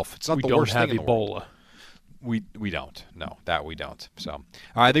play golf. It's not the worst thing in the world. We don't. No, that we don't. So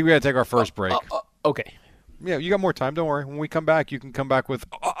I think we got to take our first break. Okay. Yeah, you got more time. Don't worry. When we come back, you can come back with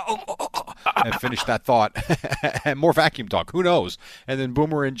and finish that thought and more vacuum talk. Who knows? And then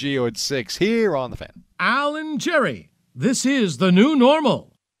Boomer and Gio at 6 here on the Fan. Al and Jerry, this is the new normal.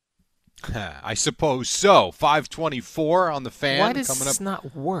 I suppose so. 5:24 on the Fan. Why does coming this up.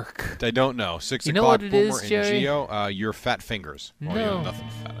 not work? I don't know. 6 you know o'clock, what it Boomer is, Jerry? and Gio. Your fat fingers. No. Oh, you have nothing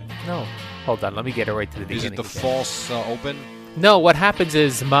fat. No. Hold on. Let me get it right to the beginning. Is it the again. false open? No. What happens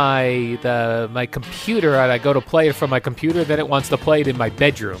is my computer, I go to play it from my computer, then it wants to play it in my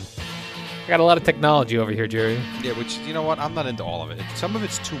bedroom. I got a lot of technology over here, Jerry. Yeah, which, you know what? I'm not into all of it. Some of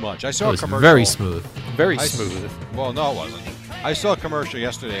it's too much. I saw it was a commercial. Very smooth. Very smooth. Well, no, it wasn't. I saw a commercial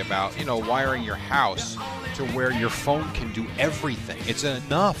yesterday about, wiring your house to where your phone can do everything. It's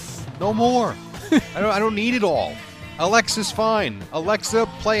enough. No more. I don't need it all. Alexa's fine. Alexa,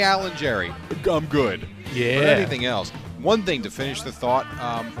 play Al and Jerry. I'm good. Yeah. But anything else. One thing to finish the thought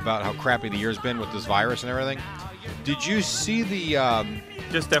about how crappy the year's been with this virus and everything. Did you see the...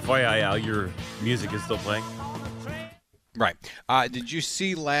 Just FYI, Al, your music is still playing. Right. Did you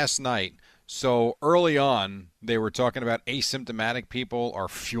see last night? So early on, they were talking about asymptomatic people are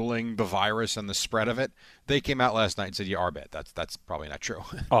fueling the virus and the spread of it. They came out last night and said, "Yeah, our bet. That's probably not true."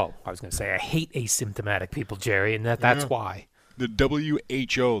 Oh, I was going to say I hate asymptomatic people, Jerry, and that's why. The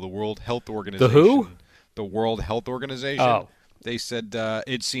WHO, the World Health Organization. The who? The World Health Organization. Oh. They said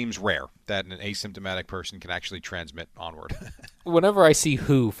it seems rare that an asymptomatic person can actually transmit onward. Whenever I see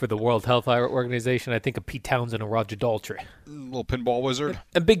WHO for the World Health Organization, I think of Pete Townsend and Roger Daltrey. Little pinball wizard.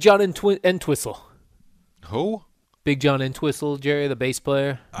 And Big John Entwistle. Who? Big John Entwistle, Jerry, the bass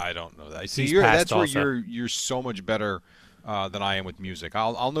player. I don't know that. See, He's that's passed where also. you're so much better than I am with music.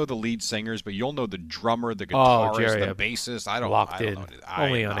 I'll know the lead singers, but you'll know the drummer, the guitarist, Jerry, the bassist. I don't know.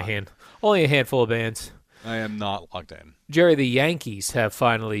 Only a handful of bands. I am not locked in. Jerry, the Yankees have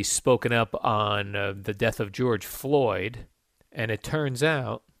finally spoken up on the death of George Floyd, and it turns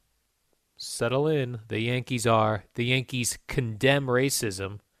out, settle in, the Yankees condemn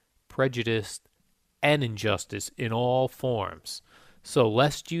racism, prejudice, and injustice in all forms. So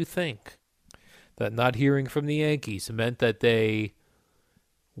lest you think that not hearing from the Yankees meant that they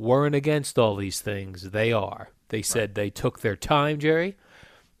weren't against all these things, they are. They said they took their time, Jerry,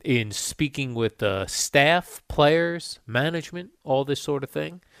 in speaking with the staff, players, management, all this sort of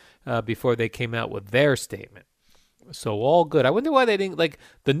thing, before they came out with their statement. So all good. I wonder why they didn't,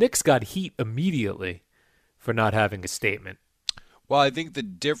 the Knicks got heat immediately for not having a statement. Well, I think the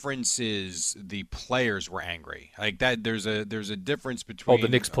difference is the players were angry. Like that, there's a difference between. The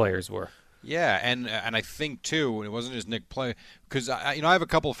Knicks players were. Yeah, and I think too, it wasn't just Nick play because I have a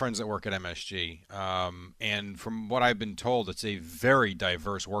couple of friends that work at MSG, and from what I've been told, it's a very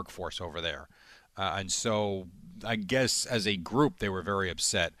diverse workforce over there, and so I guess as a group they were very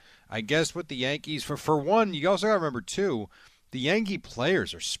upset. I guess with the Yankees, for one, you also got to remember too, the Yankee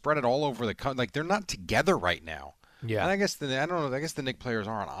players are spread it all over the country. Like they're not together right now. Yeah, and I guess I guess the Knicks players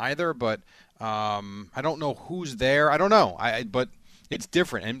aren't either, but I don't know who's there. I don't know. But. It's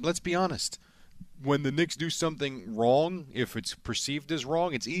different, and let's be honest. When the Knicks do something wrong, if it's perceived as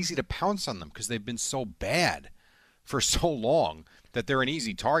wrong, it's easy to pounce on them because they've been so bad for so long that they're an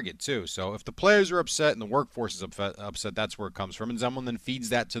easy target too. So if the players are upset and the workforce is upset, that's where it comes from, and someone then feeds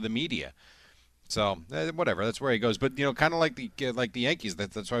that to the media. So whatever, that's where he goes. But kind of like the Yankees.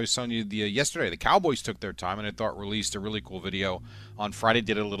 That's why I was telling you yesterday. The Cowboys took their time, and I thought released a really cool video on Friday.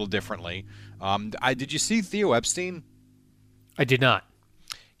 Did it a little differently. Did you see Theo Epstein? I did not.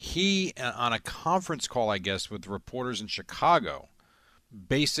 He on a conference call, I guess, with reporters in Chicago,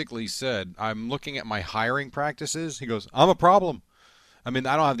 basically said, "I'm looking at my hiring practices." He goes, "I'm a problem." I mean,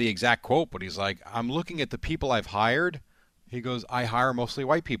 I don't have the exact quote, but he's like, "I'm looking at the people I've hired." He goes, "I hire mostly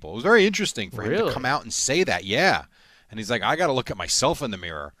white people." It was very interesting for him to come out and say that. Yeah. And he's like, "I got to look at myself in the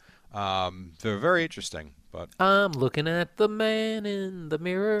mirror." They're very interesting. But I'm looking at the man in the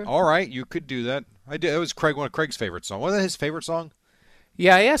mirror. All right, you could do that. I did. It was one of Craig's favorite songs. Wasn't that his favorite song?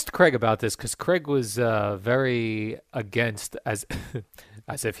 Yeah, I asked Craig about this because Craig was very against, as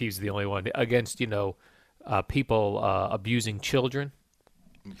if he was the only one, against, people abusing children.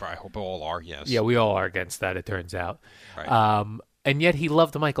 I hope all are, yes. Yeah, we all are against that, it turns out. Right. And yet he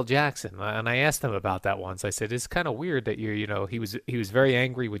loved Michael Jackson. And I asked him about that once. I said, it's kind of weird that he was very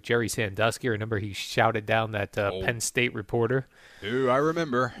angry with Jerry Sandusky. Remember he shouted down that Penn State reporter? Ooh, I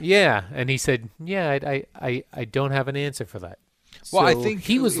remember. Yeah, and he said, yeah, I don't have an answer for that. Well, so I think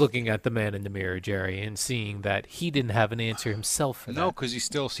he was looking at the man in the mirror, Jerry, and seeing that he didn't have an answer himself for that. No, because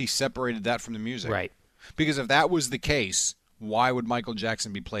he separated that from the music. Right. Because if that was the case, why would Michael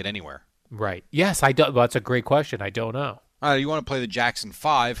Jackson be played anywhere? Right. Yes, I do. Well, that's a great question. I don't know. You want to play the Jackson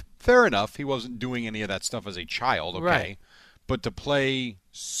 5? Fair enough. He wasn't doing any of that stuff as a child, okay? Right. But to play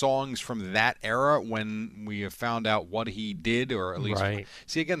songs from that era when we have found out what he did, or at least... Right.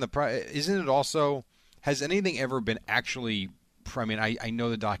 See, again, isn't it also... Has anything ever been actually... I mean, I know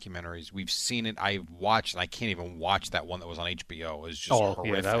the documentaries. We've seen it. I've watched, and I can't even watch that one that was on HBO. It was just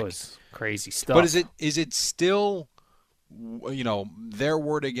horrific. Yeah, that was crazy stuff. But is it still, their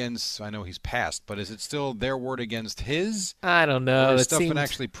word against? I know he's passed, but is it still their word against his? I don't know. Or has stuff been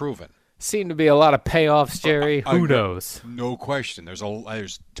actually proven? Seem to be a lot of payoffs, Jerry. Who knows? No question. There's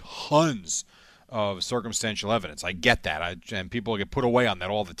tons of circumstantial evidence. I get that, and people get put away on that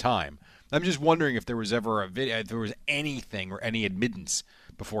all the time. I'm just wondering if there was ever if there was anything or any admittance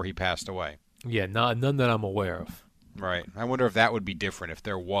before he passed away. Yeah, none that I'm aware of. Right. I wonder if that would be different. If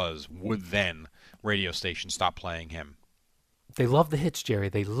there was, would then radio stations stop playing him? They love the hits, Jerry.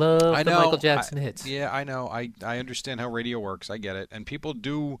 They love the Michael Jackson hits. Yeah, I know. I understand how radio works. I get it. And people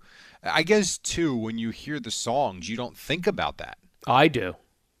do. I guess, too, when you hear the songs, you don't think about that. I do.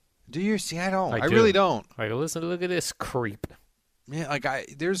 Do you? See, I don't. I do. really don't. Like, listen, look at this creep. Yeah,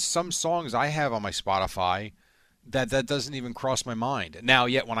 there's some songs I have on my Spotify that doesn't even cross my mind. Now,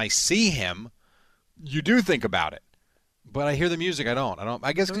 yet when I see him, you do think about it. But I hear the music, I don't.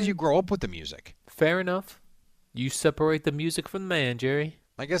 I guess because you grow up with the music. Fair enough. You separate the music from the man, Jerry.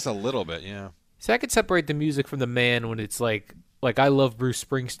 I guess a little bit, yeah. See, I could separate the music from the man when it's like I love Bruce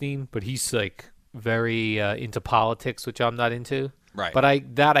Springsteen, but he's like very into politics, which I'm not into. Right. But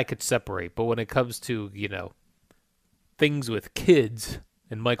I could separate. But when it comes to, things with kids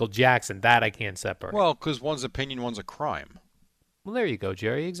and Michael Jackson, that I can't separate. Well, because one's opinion, one's a crime. Well, there you go,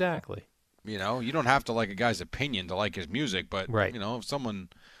 Jerry. Exactly. You don't have to like a guy's opinion to like his music, but right. If someone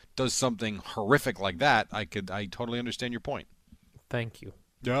does something horrific like that, I totally understand your point. Thank you.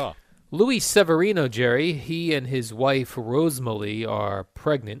 Yeah. Louis Severino, Jerry, he and his wife Rosemary are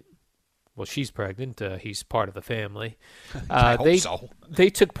pregnant. Well, she's pregnant. He's part of the family. I hope so. They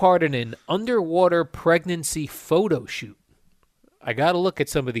took part in an underwater pregnancy photo shoot. I got to look at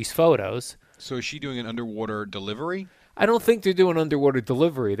some of these photos. So is she doing an underwater delivery? I don't think they're doing underwater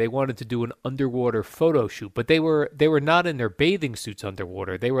delivery. They wanted to do an underwater photo shoot, but they were not in their bathing suits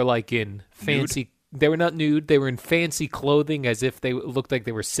underwater. They were like in fancy. Nude? They were not nude. They were in fancy clothing, as if they looked like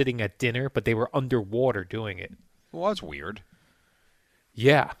they were sitting at dinner, but they were underwater doing it. Well, that's weird.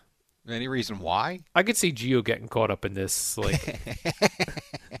 Yeah. Any reason why? I could see Gio getting caught up in this, like,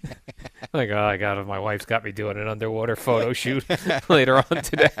 oh my God, my wife's got me doing an underwater photo shoot later on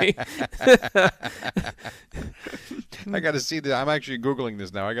today. I got to see that. I'm actually Googling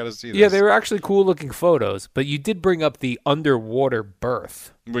this now. I got to see this. Yeah, they were actually cool-looking photos, but you did bring up the underwater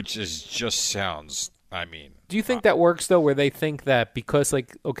birth. Which just sounds, Do you think that works, though, where they think that because,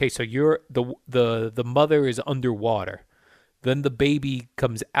 like, okay, so you're the mother is underwater. Then the baby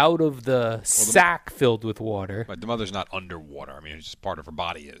comes out of the sack filled with water. But the mother's not underwater. It's just part of her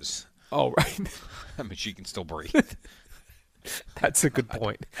body is. Oh, right. She can still breathe. That's a good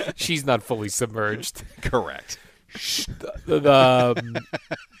point. She's not fully submerged. Correct. The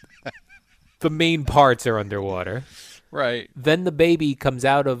main parts are underwater. Right. Then the baby comes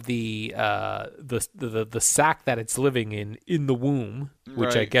out of the sack that it's living in the womb,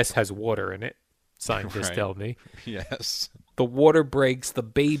 which I guess has water in it. Scientists tell me. Yes. the water breaks, the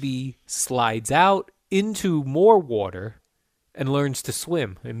baby slides out into more water and learns to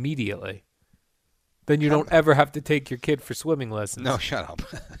swim immediately. Then you don't ever have to take your kid for swimming lessons. No, shut up.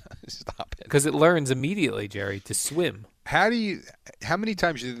 Stop it. Because it learns immediately, Jerry, to swim. How many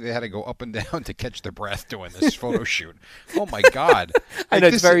times do you think they had to go up and down to catch their breath doing this photo shoot? Oh my God! And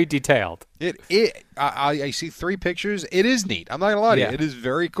it's very detailed. I see 3 pictures. It is neat. I'm not gonna lie to you. It is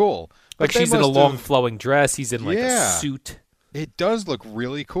very cool. Like she's in a long flowing dress. He's in like a suit. It does look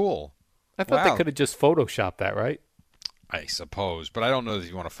really cool. I thought they could have just photoshopped that, right? I suppose, but I don't know that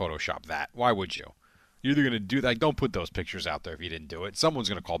you want to Photoshop that. Why would you? You're either going to do that. Don't put those pictures out there if you didn't do it. Someone's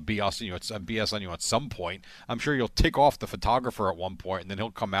going to call BS on you at some point. I'm sure you'll tick off the photographer at one point, and then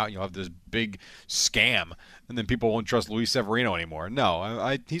he'll come out and you'll have this big scam, and then people won't trust Luis Severino anymore.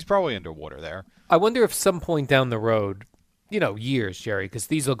 No, he's probably underwater there. I wonder if some point down the road, years, Jerry, because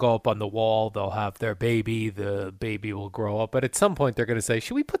these will go up on the wall. They'll have their baby. The baby will grow up. But at some point, they're going to say,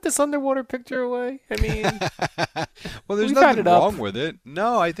 should we put this underwater picture away? I mean, well, there's nothing wrong with it.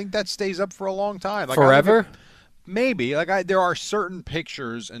 No, I think that stays up for a long time. Like, forever? Maybe. There are certain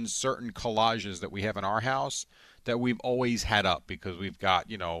pictures and certain collages that we have in our house that we've always had up because we've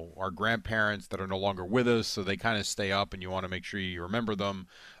got, our grandparents that are no longer with us, so they kind of stay up, and you want to make sure you remember them.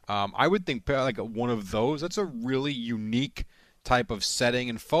 I would think like one of those, that's a really unique type of setting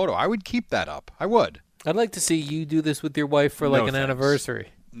and photo. I would keep that up. I would. I'd like to see you do this with your wife for an anniversary.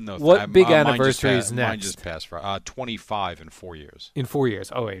 No, what big anniversary is next? Mine just passed. 25 in 4 years. In 4 years.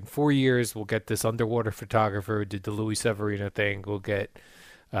 Oh, wait. In 4 years, we'll get this underwater photographer who did the Luis Severino thing. We'll get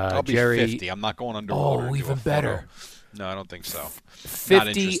I'll be Jerry. 50. I'm not going underwater. Oh, even better. No, I don't think so. 50. Not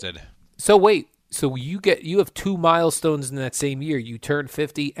interested. So wait. So you have 2 milestones in that same year. You turn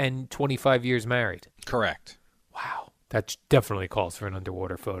 50 and 25 years married. Correct. Wow. That definitely calls for an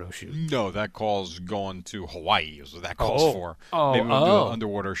underwater photo shoot. No, that calls going to Hawaii is what that calls for. Maybe we'll do an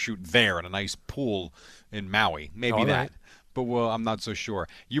underwater shoot there in a nice pool in Maui. Maybe that. Right. But I'm not so sure.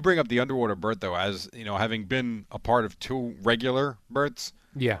 You bring up the underwater birth, though, as having been a part of 2 regular births.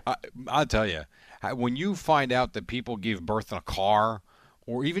 Yeah. I'll tell you, when you find out that people give birth in a car,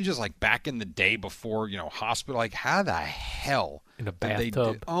 or even just like back in the day before, hospital, like how the hell in a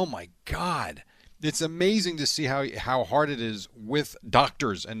bathtub? Oh my God. It's amazing to see how hard it is with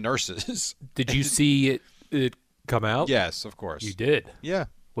doctors and nurses. Did you see it come out? Yes, of course. You did? Yeah.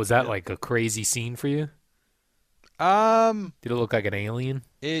 Was that like a crazy scene for you? Did it look like an alien?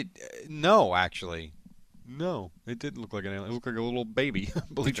 No, actually. No, it didn't look like an alien. It looked like a little baby,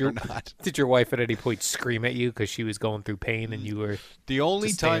 believe it or not. Did your wife at any point scream at you because she was going through pain and you were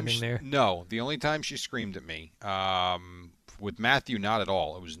standing there? No, the only time she screamed at me, with Matthew, not at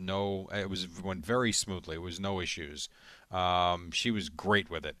all. It went very smoothly. It was no issues. She was great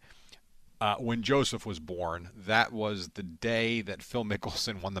with it. When Joseph was born, that was the day that Phil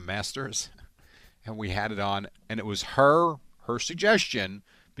Mickelson won the Masters, and we had it on, and it was her suggestion,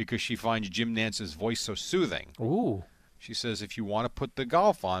 because she finds Jim Nance's voice so soothing. Ooh. She says, if you want to put the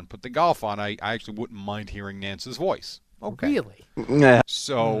golf on, put the golf on. I actually wouldn't mind hearing Nance's voice. Okay. Really?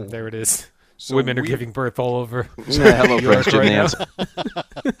 So there it is. So women are giving birth all over. Hello, Prince Jim Nance.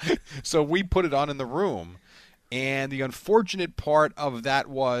 So we put it on in the room. And the unfortunate part of that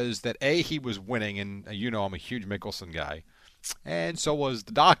was that, A, he was winning, and I'm a huge Mickelson guy, and so was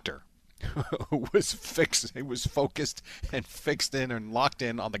the doctor. Who was fixed? He was focused and fixed in and locked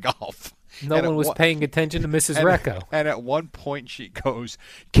in on the golf. No one was paying attention to Mrs. Recco. And at one point she goes,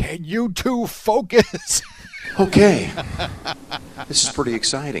 "Can you two focus?" Okay, this is pretty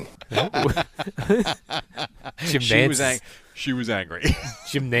exciting. She was angry.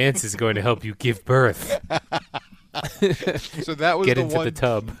 Jim Nance is going to help you give birth. So that was the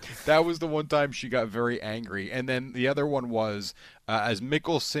tub. That was the one time she got very angry, and then the other one was as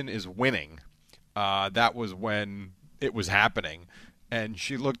Mickelson is winning. That was when it was happening, and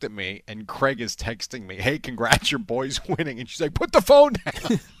she looked at me, and Craig is texting me, "Hey, congrats, your boy's winning," and she's like, "Put the phone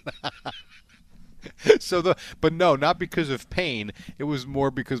down." But no, not because of pain. It was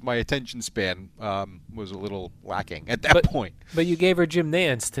more because my attention span was a little lacking at that point. But you gave her Jim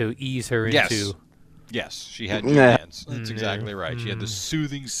Nance to ease her into. Yes, she had Jim Nance. That's exactly right. She had the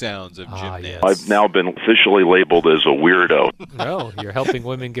soothing sounds of Jim Nance. I've now been officially labeled as a weirdo. No, you're helping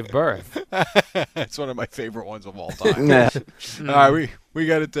women give birth. It's one of my favorite ones of all time. All right, we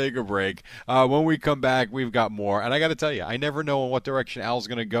got to take a break. When we come back, we've got more. And I got to tell you, I never know in what direction Al's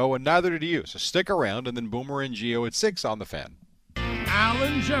going to go, and neither did you. So stick around, and then Boomer and Gio at 6 on The Fan. Al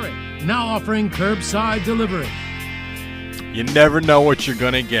and Jerry, now offering curbside delivery. You never know what you're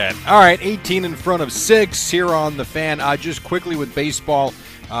going to get. All right, 18 in front of 6 here on The Fan. Just quickly with baseball,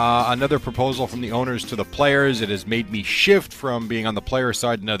 Another proposal from the owners to the players. It has made me shift from being on the player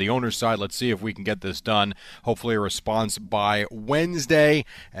side to now the owner's side. Let's see if we can get this done. Hopefully a response by Wednesday.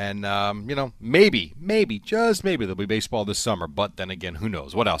 And, maybe, just maybe there'll be baseball this summer. But then again, who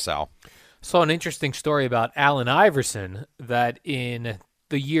knows? What else, Al? Saw an interesting story about Allen Iverson that in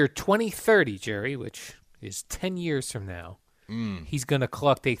the year 2030, Jerry, which is 10 years from now, he's going to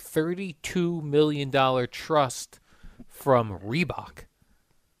collect a $32 million trust from Reebok.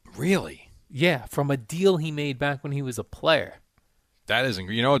 Really? Yeah, from a deal he made back when he was a player. That is,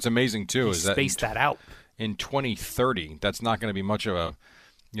 what's amazing too is that spaced that out. In 2030, that's not going to be much of a,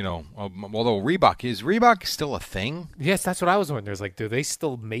 although Reebok still a thing? Yes, that's what I was wondering. Like, do they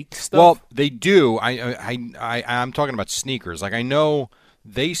still make stuff? Well, they do. I'm talking about sneakers. Like, I know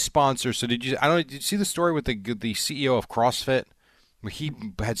they sponsor. So did you see the story with the CEO of CrossFit? He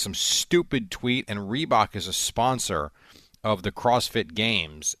had some stupid tweet, and Reebok is a sponsor of the CrossFit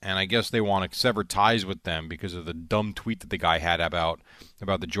Games, and I guess they want to sever ties with them because of the dumb tweet that the guy had about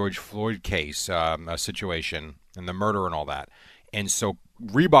the George Floyd case situation and the murder and all that. And so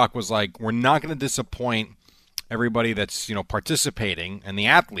Reebok was like, we're not going to disappoint everybody that's participating and the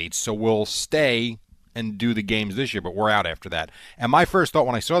athletes, so we'll stay and do the games this year, but we're out after that. And my first thought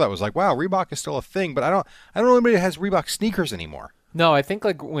when I saw that was like, wow, Reebok is still a thing, but I don't know anybody that has Reebok sneakers anymore. No, I think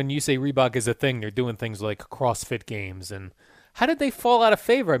like when you say Reebok is a thing, they're doing things like CrossFit Games. And how did they fall out of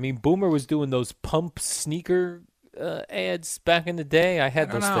favor? I mean, Boomer was doing those pump sneaker ads back in the day. I had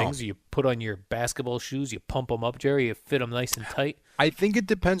those things you put on your basketball shoes, you pump them up, Jerry, you fit them nice and tight. I think it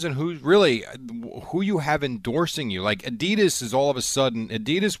depends on who you have endorsing you. Like Adidas is all of a sudden,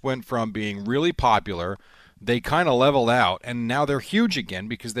 Adidas went from being really popular, they kind of leveled out, and now they're huge again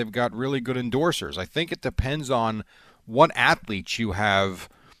because they've got really good endorsers. I think it depends on what athletes you have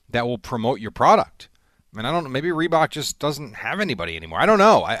that will promote your product. I mean, I don't know. Maybe Reebok just doesn't have anybody anymore. I don't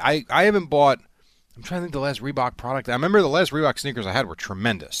know. I haven't bought. I'm trying to think the last Reebok product. I remember the last Reebok sneakers I had were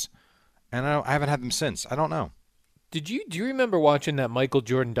tremendous, and I haven't had them since. I don't know. Do you remember watching that Michael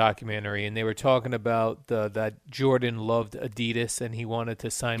Jordan documentary, and they were talking about that Jordan loved Adidas and he wanted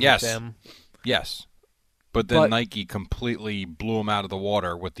to sign with them? Yes. But then Nike completely blew him out of the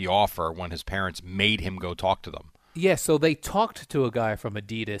water with the offer when his parents made him go talk to them. Yeah, so they talked to a guy from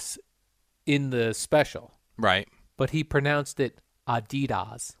Adidas in the special. Right. But he pronounced it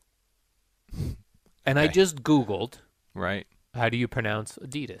Adidas. And I just Googled. Right. How do you pronounce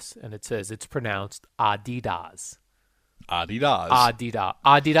Adidas? And it says it's pronounced Adidas. Adidas.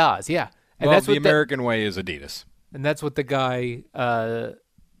 Adidas, yeah. And well, that's the American way is Adidas. And that's what the guy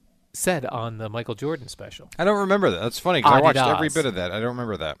said on the Michael Jordan special. I don't remember that. That's funny because I watched every bit of that. I don't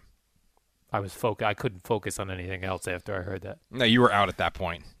remember that. I couldn't focus on anything else after I heard that. No, you were out at that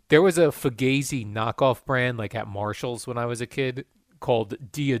point. There was a Fugazi knockoff brand like at Marshall's when I was a kid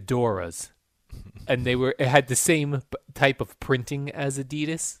called Diodoras. And it had the same type of printing as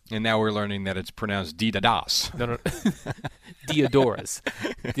Adidas. And now we're learning that it's pronounced Didadas. No. Diodoras.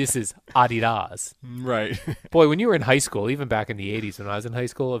 This is Adidas. Right. Boy, when you were in high school, even back in the 80s when I was in high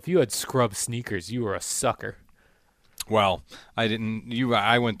school, if you had scrub sneakers, you were a sucker. Well, I didn't.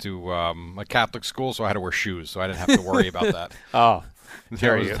 I went to a Catholic school, so I had to wear shoes, so I didn't have to worry about that. Oh,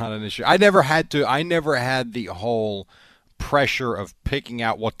 that was not an issue. I never had the whole pressure of picking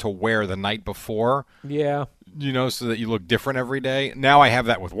out what to wear the night before. Yeah. So that you look different every day. Now I have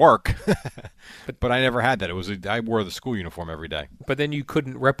that with work, but I never had that. I wore the school uniform every day. But then you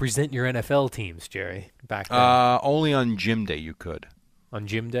couldn't represent your NFL teams, Jerry, back then. Only on gym day you could. On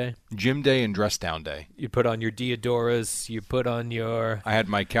gym day? Gym day and dress down day. You put on your Diodoras. You put on your... I had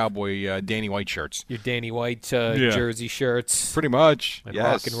my cowboy Danny White shirts. Your Danny White jersey shirts. Pretty much, and yes.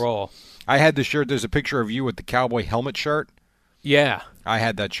 rock and roll. I had the shirt. There's a picture of you with the cowboy helmet shirt. Yeah. I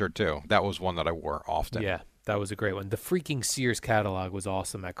had that shirt, too. That was one that I wore often. Yeah, that was a great one. The freaking Sears catalog was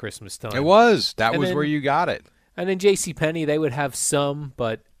awesome at Christmas time. It was. That was where you got it. And then JCPenney, they would have some,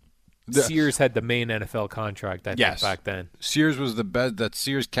 but... Sears had the main NFL contract, I think, back then. Sears was the best. That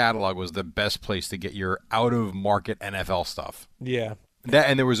Sears catalog was the best place to get your out-of-market NFL stuff. Yeah.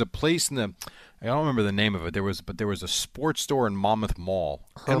 And there was a place in the, I don't remember the name of it. There was a sports store in Monmouth Mall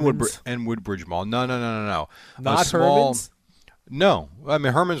and Woodbridge Mall. No. Not Herman's. No, I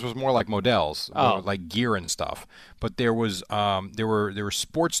mean Herman's was more like Modell's, like gear and stuff. But there were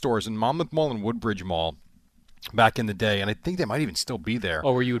sports stores in Monmouth Mall and Woodbridge Mall. Back in the day, and I think they might even still be there.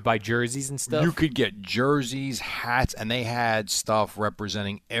 Oh, where you would buy jerseys and stuff? You could get jerseys, hats, and they had stuff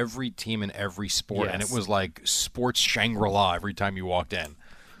representing every team in every sport, and it was like sports Shangri-La every time you walked in.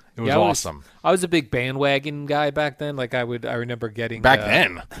 It was awesome. I was a big bandwagon guy back then. Like I remember getting... Back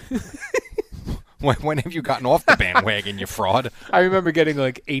then? When have you gotten off the bandwagon, you fraud? I remember getting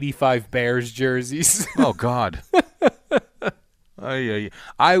like 85 Bears jerseys. Oh God.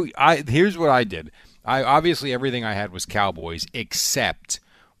 Here's what I did. Obviously everything I had was Cowboys, except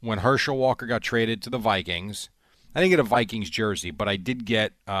when Herschel Walker got traded to the Vikings. I didn't get a Vikings jersey, but I did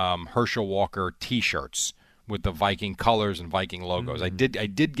get Herschel Walker T-shirts with the Viking colors and Viking logos. I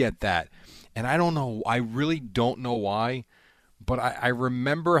did get that, and I don't know. I really don't know why, but I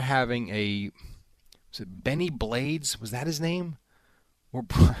remember having was it Benny Blades? Was that his name? Or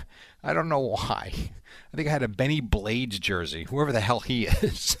I don't know why. I think I had a Benny Blades jersey, whoever the hell he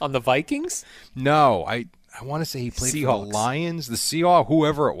is. On the Vikings? No, I want to say he played for the Lions, the Seahawks,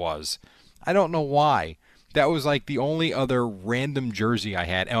 whoever it was. I don't know why. That was like the only other random jersey I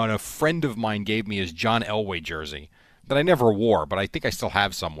had. And a friend of mine gave me his John Elway jersey that I never wore, but I think I still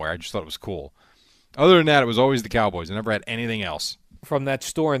have somewhere. I just thought it was cool. Other than that, it was always the Cowboys. I never had anything else. From that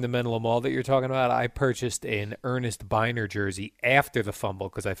store in the Menlo Mall that you're talking about, I purchased an Ernest Biner jersey after the fumble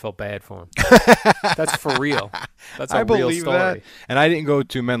because I felt bad for him. That's for real. That's a real story. That. And I didn't go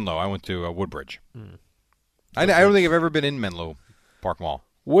to Menlo. I went to Woodbridge. I don't think I've ever been in Menlo Park Mall.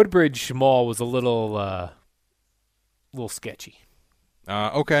 Woodbridge Mall was a little sketchy.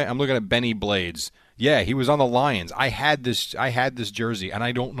 Okay, I'm looking at Benny Blades. Yeah, he was on the Lions. I had this jersey, and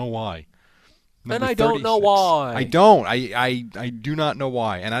I don't know why. And I don't know why. I don't. I do not know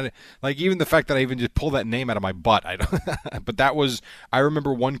why. And I like even the fact that I even just pulled that name out of my butt. I don't. But that was. I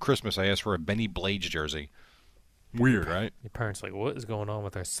remember one Christmas I asked for a Benny Blades jersey. Weird, right? Your parents are like, what is going on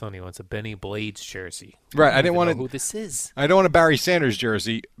with our son? He wants a Benny Blades jersey. Right. I didn't want to know who this is. I don't want a Barry Sanders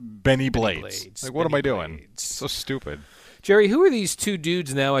jersey. Benny Blades. Like, what am I doing? So stupid. Jerry, who are these two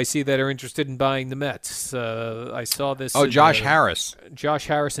dudes now I see that are interested in buying the Mets? I saw this. Oh, Josh Harris. Josh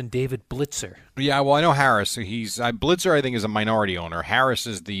Harris and David Blitzer. Yeah, well, I know Harris. Blitzer, I think, is a minority owner. Harris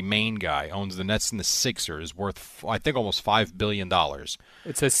is the main guy, owns the Nets and the Sixers, worth, I think, almost $5 billion.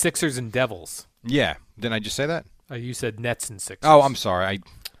 It says Sixers and Devils. Yeah. Didn't I just say that? You said Nets and Sixers. Oh, I'm sorry.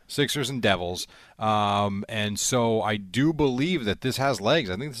 Sixers and Devils. And so I do believe that this has legs.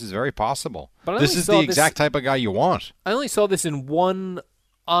 I think this is very possible. But this is the exact type of guy you want. I only saw this in one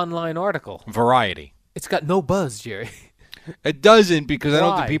online article. Variety. It's got no buzz, Jerry. It doesn't because I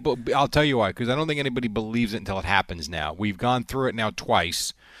don't think people – I'll tell you why. Because I don't think anybody believes it until it happens now. We've gone through it now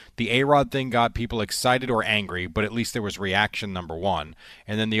twice. The A-Rod thing got people excited or angry, but at least there was reaction, number one.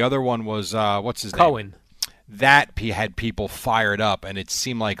 And then the other one was what's his name? Cohen. That had people fired up, and it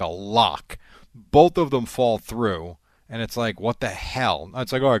seemed like a lock. Both of them fall through, and it's like, what the hell?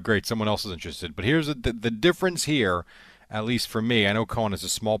 It's like, all right, great, someone else is interested. But here's the difference here, at least for me. I know Cohen is a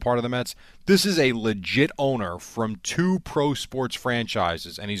small part of the Mets. This is a legit owner from two pro sports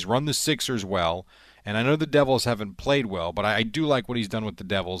franchises, and he's run the Sixers well. And I know the Devils haven't played well, but I do like what he's done with the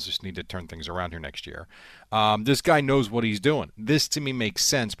Devils. Just need to turn things around here next year. This guy knows what he's doing. This, to me, makes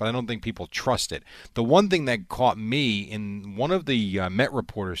sense, but I don't think people trust it. The one thing that caught me in one of the Met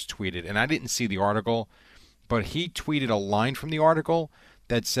reporters tweeted, and I didn't see the article, but he tweeted a line from the article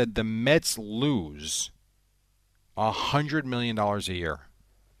that said the Mets lose $100 million a year.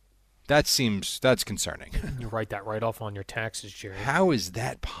 That's concerning. You write that right off on your taxes, Jerry. How is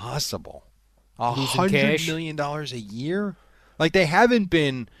that possible? $100 million a year? Like, they haven't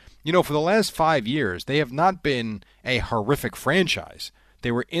been, for the last 5 years, they have not been a horrific franchise.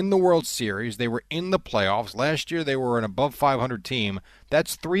 They were in the World Series. They were in the playoffs. Last year, they were an above 500 team.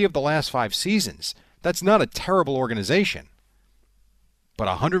 That's 3 of the last 5 seasons. That's not a terrible organization. But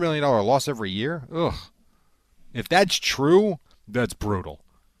a $100 million loss every year? Ugh. If that's true, that's brutal.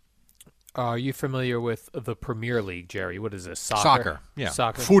 Are you familiar with the Premier League, Jerry? What is this, Soccer, yeah.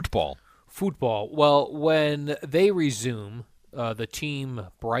 Soccer. Football. Well, when they resume, the team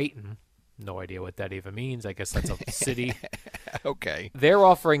Brighton, no idea what that even means. I guess that's a city. Okay. They're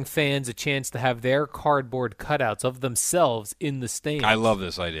offering fans a chance to have their cardboard cutouts of themselves in the stands. I love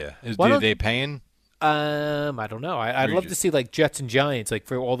this idea. Are they paying? I don't know. I'd love to see like Jets and Giants, like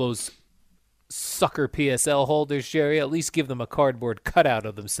for all those sucker PSL holders, Jerry. At least give them a cardboard cutout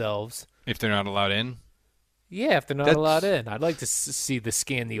of themselves. If they're not allowed in? Yeah, if they're not allowed in. I'd like to see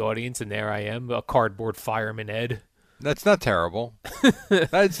scan the audience, and there I am, a cardboard fireman Ed. That's not terrible.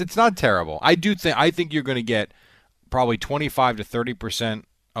 It's not terrible. I think you're going to get probably 25 to 30%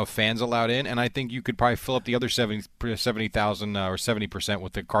 of fans allowed in, and I think you could probably fill up the other 70,000 or 70%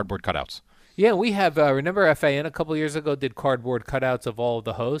 with the cardboard cutouts. Yeah, we have. Remember, FAN a couple years ago did cardboard cutouts of all of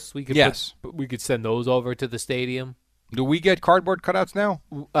the hosts. We could send those over to the stadium. Do we get cardboard cutouts now?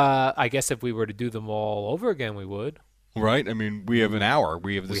 I guess if we were to do them all over again, we would. Right. I mean, we have an hour.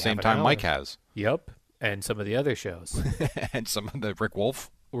 We have the same time Mike has. Yep. And some of the other shows. And some of the Rick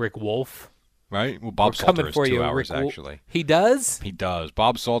Wolf. right? Well, Bob Salter is 2 hours, actually. He does? He does.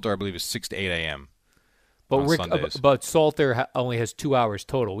 Bob Salter, I believe, is 6 to 8 a.m. But Salter only has 2 hours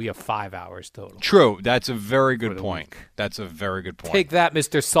total. We have 5 hours total. True. That's a very good point. That's a very good point. Take that,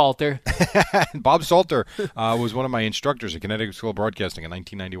 Mr. Salter. Bob Salter was one of my instructors at Connecticut School of Broadcasting in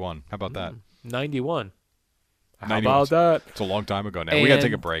 1991. How about that? 91. How about that? It's a long time ago now. We got to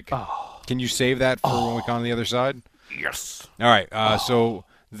take a break. Can you save that for when we come on the other side? Yes. All right. So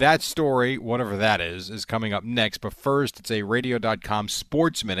that story, whatever that is coming up next. But first, it's a Radio.com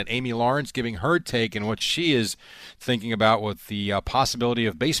Sports Minute. Amy Lawrence giving her take and what she is thinking about with the possibility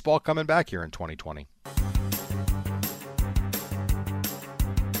of baseball coming back here in 2020.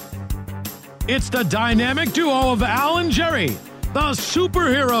 It's the dynamic duo of Al and Jerry, the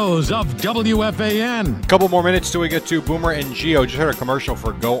superheroes of WFAN. A couple more minutes till we get to Boomer and Geo. Just heard a commercial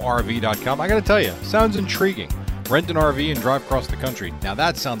for GoRV.com. I got to tell you, sounds intriguing. Rent an RV and drive across the country. Now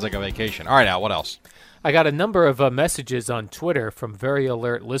that sounds like a vacation. All right, Al, what else? I got a number of messages on Twitter from very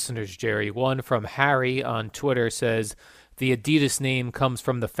alert listeners, Jerry. One from Harry on Twitter says, the Adidas name comes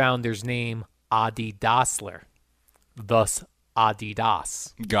from the founder's name, Adi Dassler. Thus,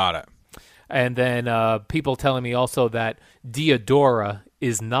 Adidas. Got it. And then people telling me also that Diadora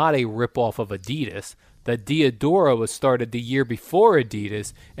is not a ripoff of Adidas, that Diadora was started the year before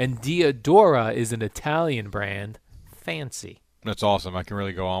Adidas, and Diadora is an Italian brand. Fancy. That's awesome. I can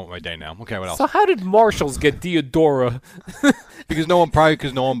really go on with my day now. Okay, what else? So how did Marshalls get Diadora? Because no one buy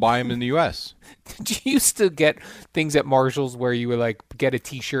them in the U.S. Did you used to get things at Marshalls where you would like get a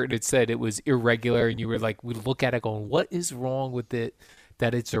T-shirt and it said it was irregular, and you were like, would look at it going, what is wrong with it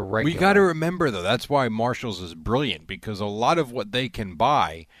that it's irregular? We got to remember, though, that's why Marshalls is brilliant, because a lot of what they can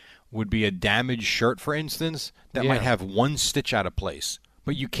buy would be a damaged shirt, for instance, that might have one stitch out of place,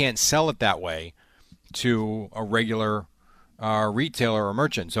 but you can't sell it that way to a regular retailer or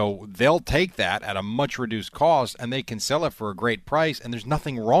merchant. So they'll take that at a much reduced cost, and they can sell it for a great price, and there's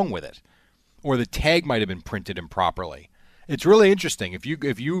nothing wrong with it. Or the tag might have been printed improperly. It's really interesting. If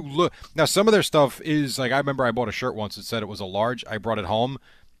you look now, some of their stuff is like, I remember I bought a shirt once that said it was a large. I brought it home.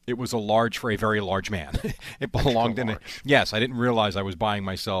 It was a large for a very large man. It belonged in it. Yes, I didn't realize I was buying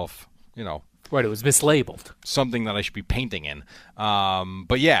myself, Right, it was mislabeled. Something that I should be painting in.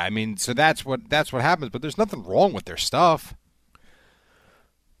 But yeah, I mean, so that's what happens. But there's nothing wrong with their stuff.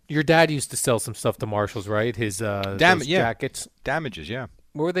 Your dad used to sell some stuff to Marshalls, right? His jackets. Damages, yeah.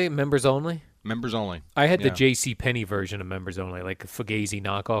 Were they members only? Members only. I had the JCPenney version of members only, like a Fugazi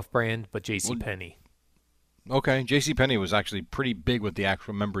knockoff brand, but JCPenney. Okay, JCPenney was actually pretty big with the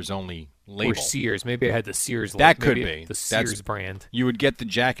actual members only label. Or Sears. Maybe I had the Sears. That could be. The Sears brand. You would get the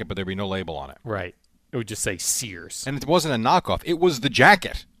jacket, but there'd be no label on it. Right. It would just say Sears. And it wasn't a knockoff. It was the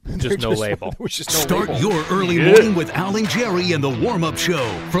jacket. Just no label. Start your early morning with Al and Jerry and the warm-up show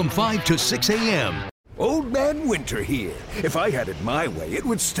from 5 to 6 a.m. Old Man Winter here. If I had it my way, it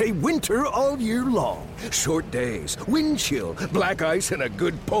would stay winter all year long. Short days, wind chill, black ice, and a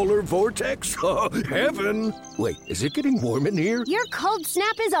good polar vortex. Oh, heaven. Wait, is it getting warm in here? Your cold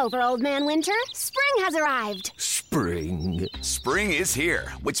snap is over, Old Man Winter. Spring has arrived. Spring. Spring is here,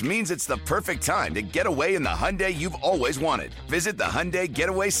 which means it's the perfect time to get away in the Hyundai you've always wanted. Visit the Hyundai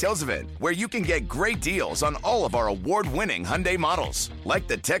Getaway Sales Event, where you can get great deals on all of our award-winning Hyundai models, like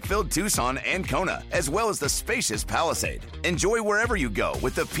the tech-filled Tucson and Kona, as well as the spacious Palisade. Enjoy wherever you go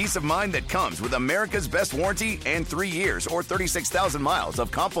with the peace of mind that comes with America's best warranty and 3 years or 36,000 miles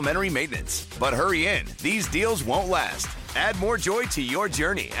of complimentary maintenance. But hurry in, these deals won't last. Add more joy to your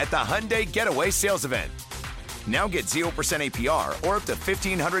journey at the Hyundai Getaway Sales Event. Now get 0% APR or up to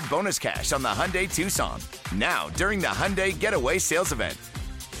 $1,500 bonus cash on the Hyundai Tucson. Now, during the Hyundai Getaway Sales Event.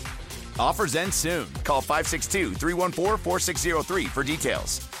 Offers end soon. Call 562-314-4603 for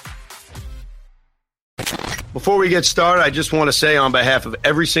details. Before we get started, I just want to say on behalf of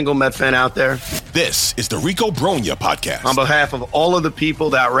every single Met fan out there, this is the Rico Bronya Podcast. On behalf of all of the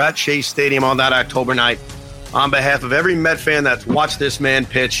people that were at Chase Stadium on that October night, on behalf of every Met fan that's watched this man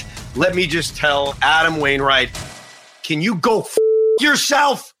pitch, let me just tell Adam Wainwright, can you go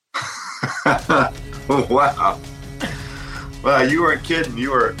yourself? Wow. Well, you weren't kidding.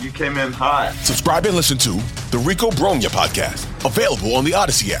 You came in hot. Subscribe and listen to the Rico Bronya Podcast, available on the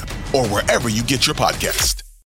Odyssey app or wherever you get your podcast.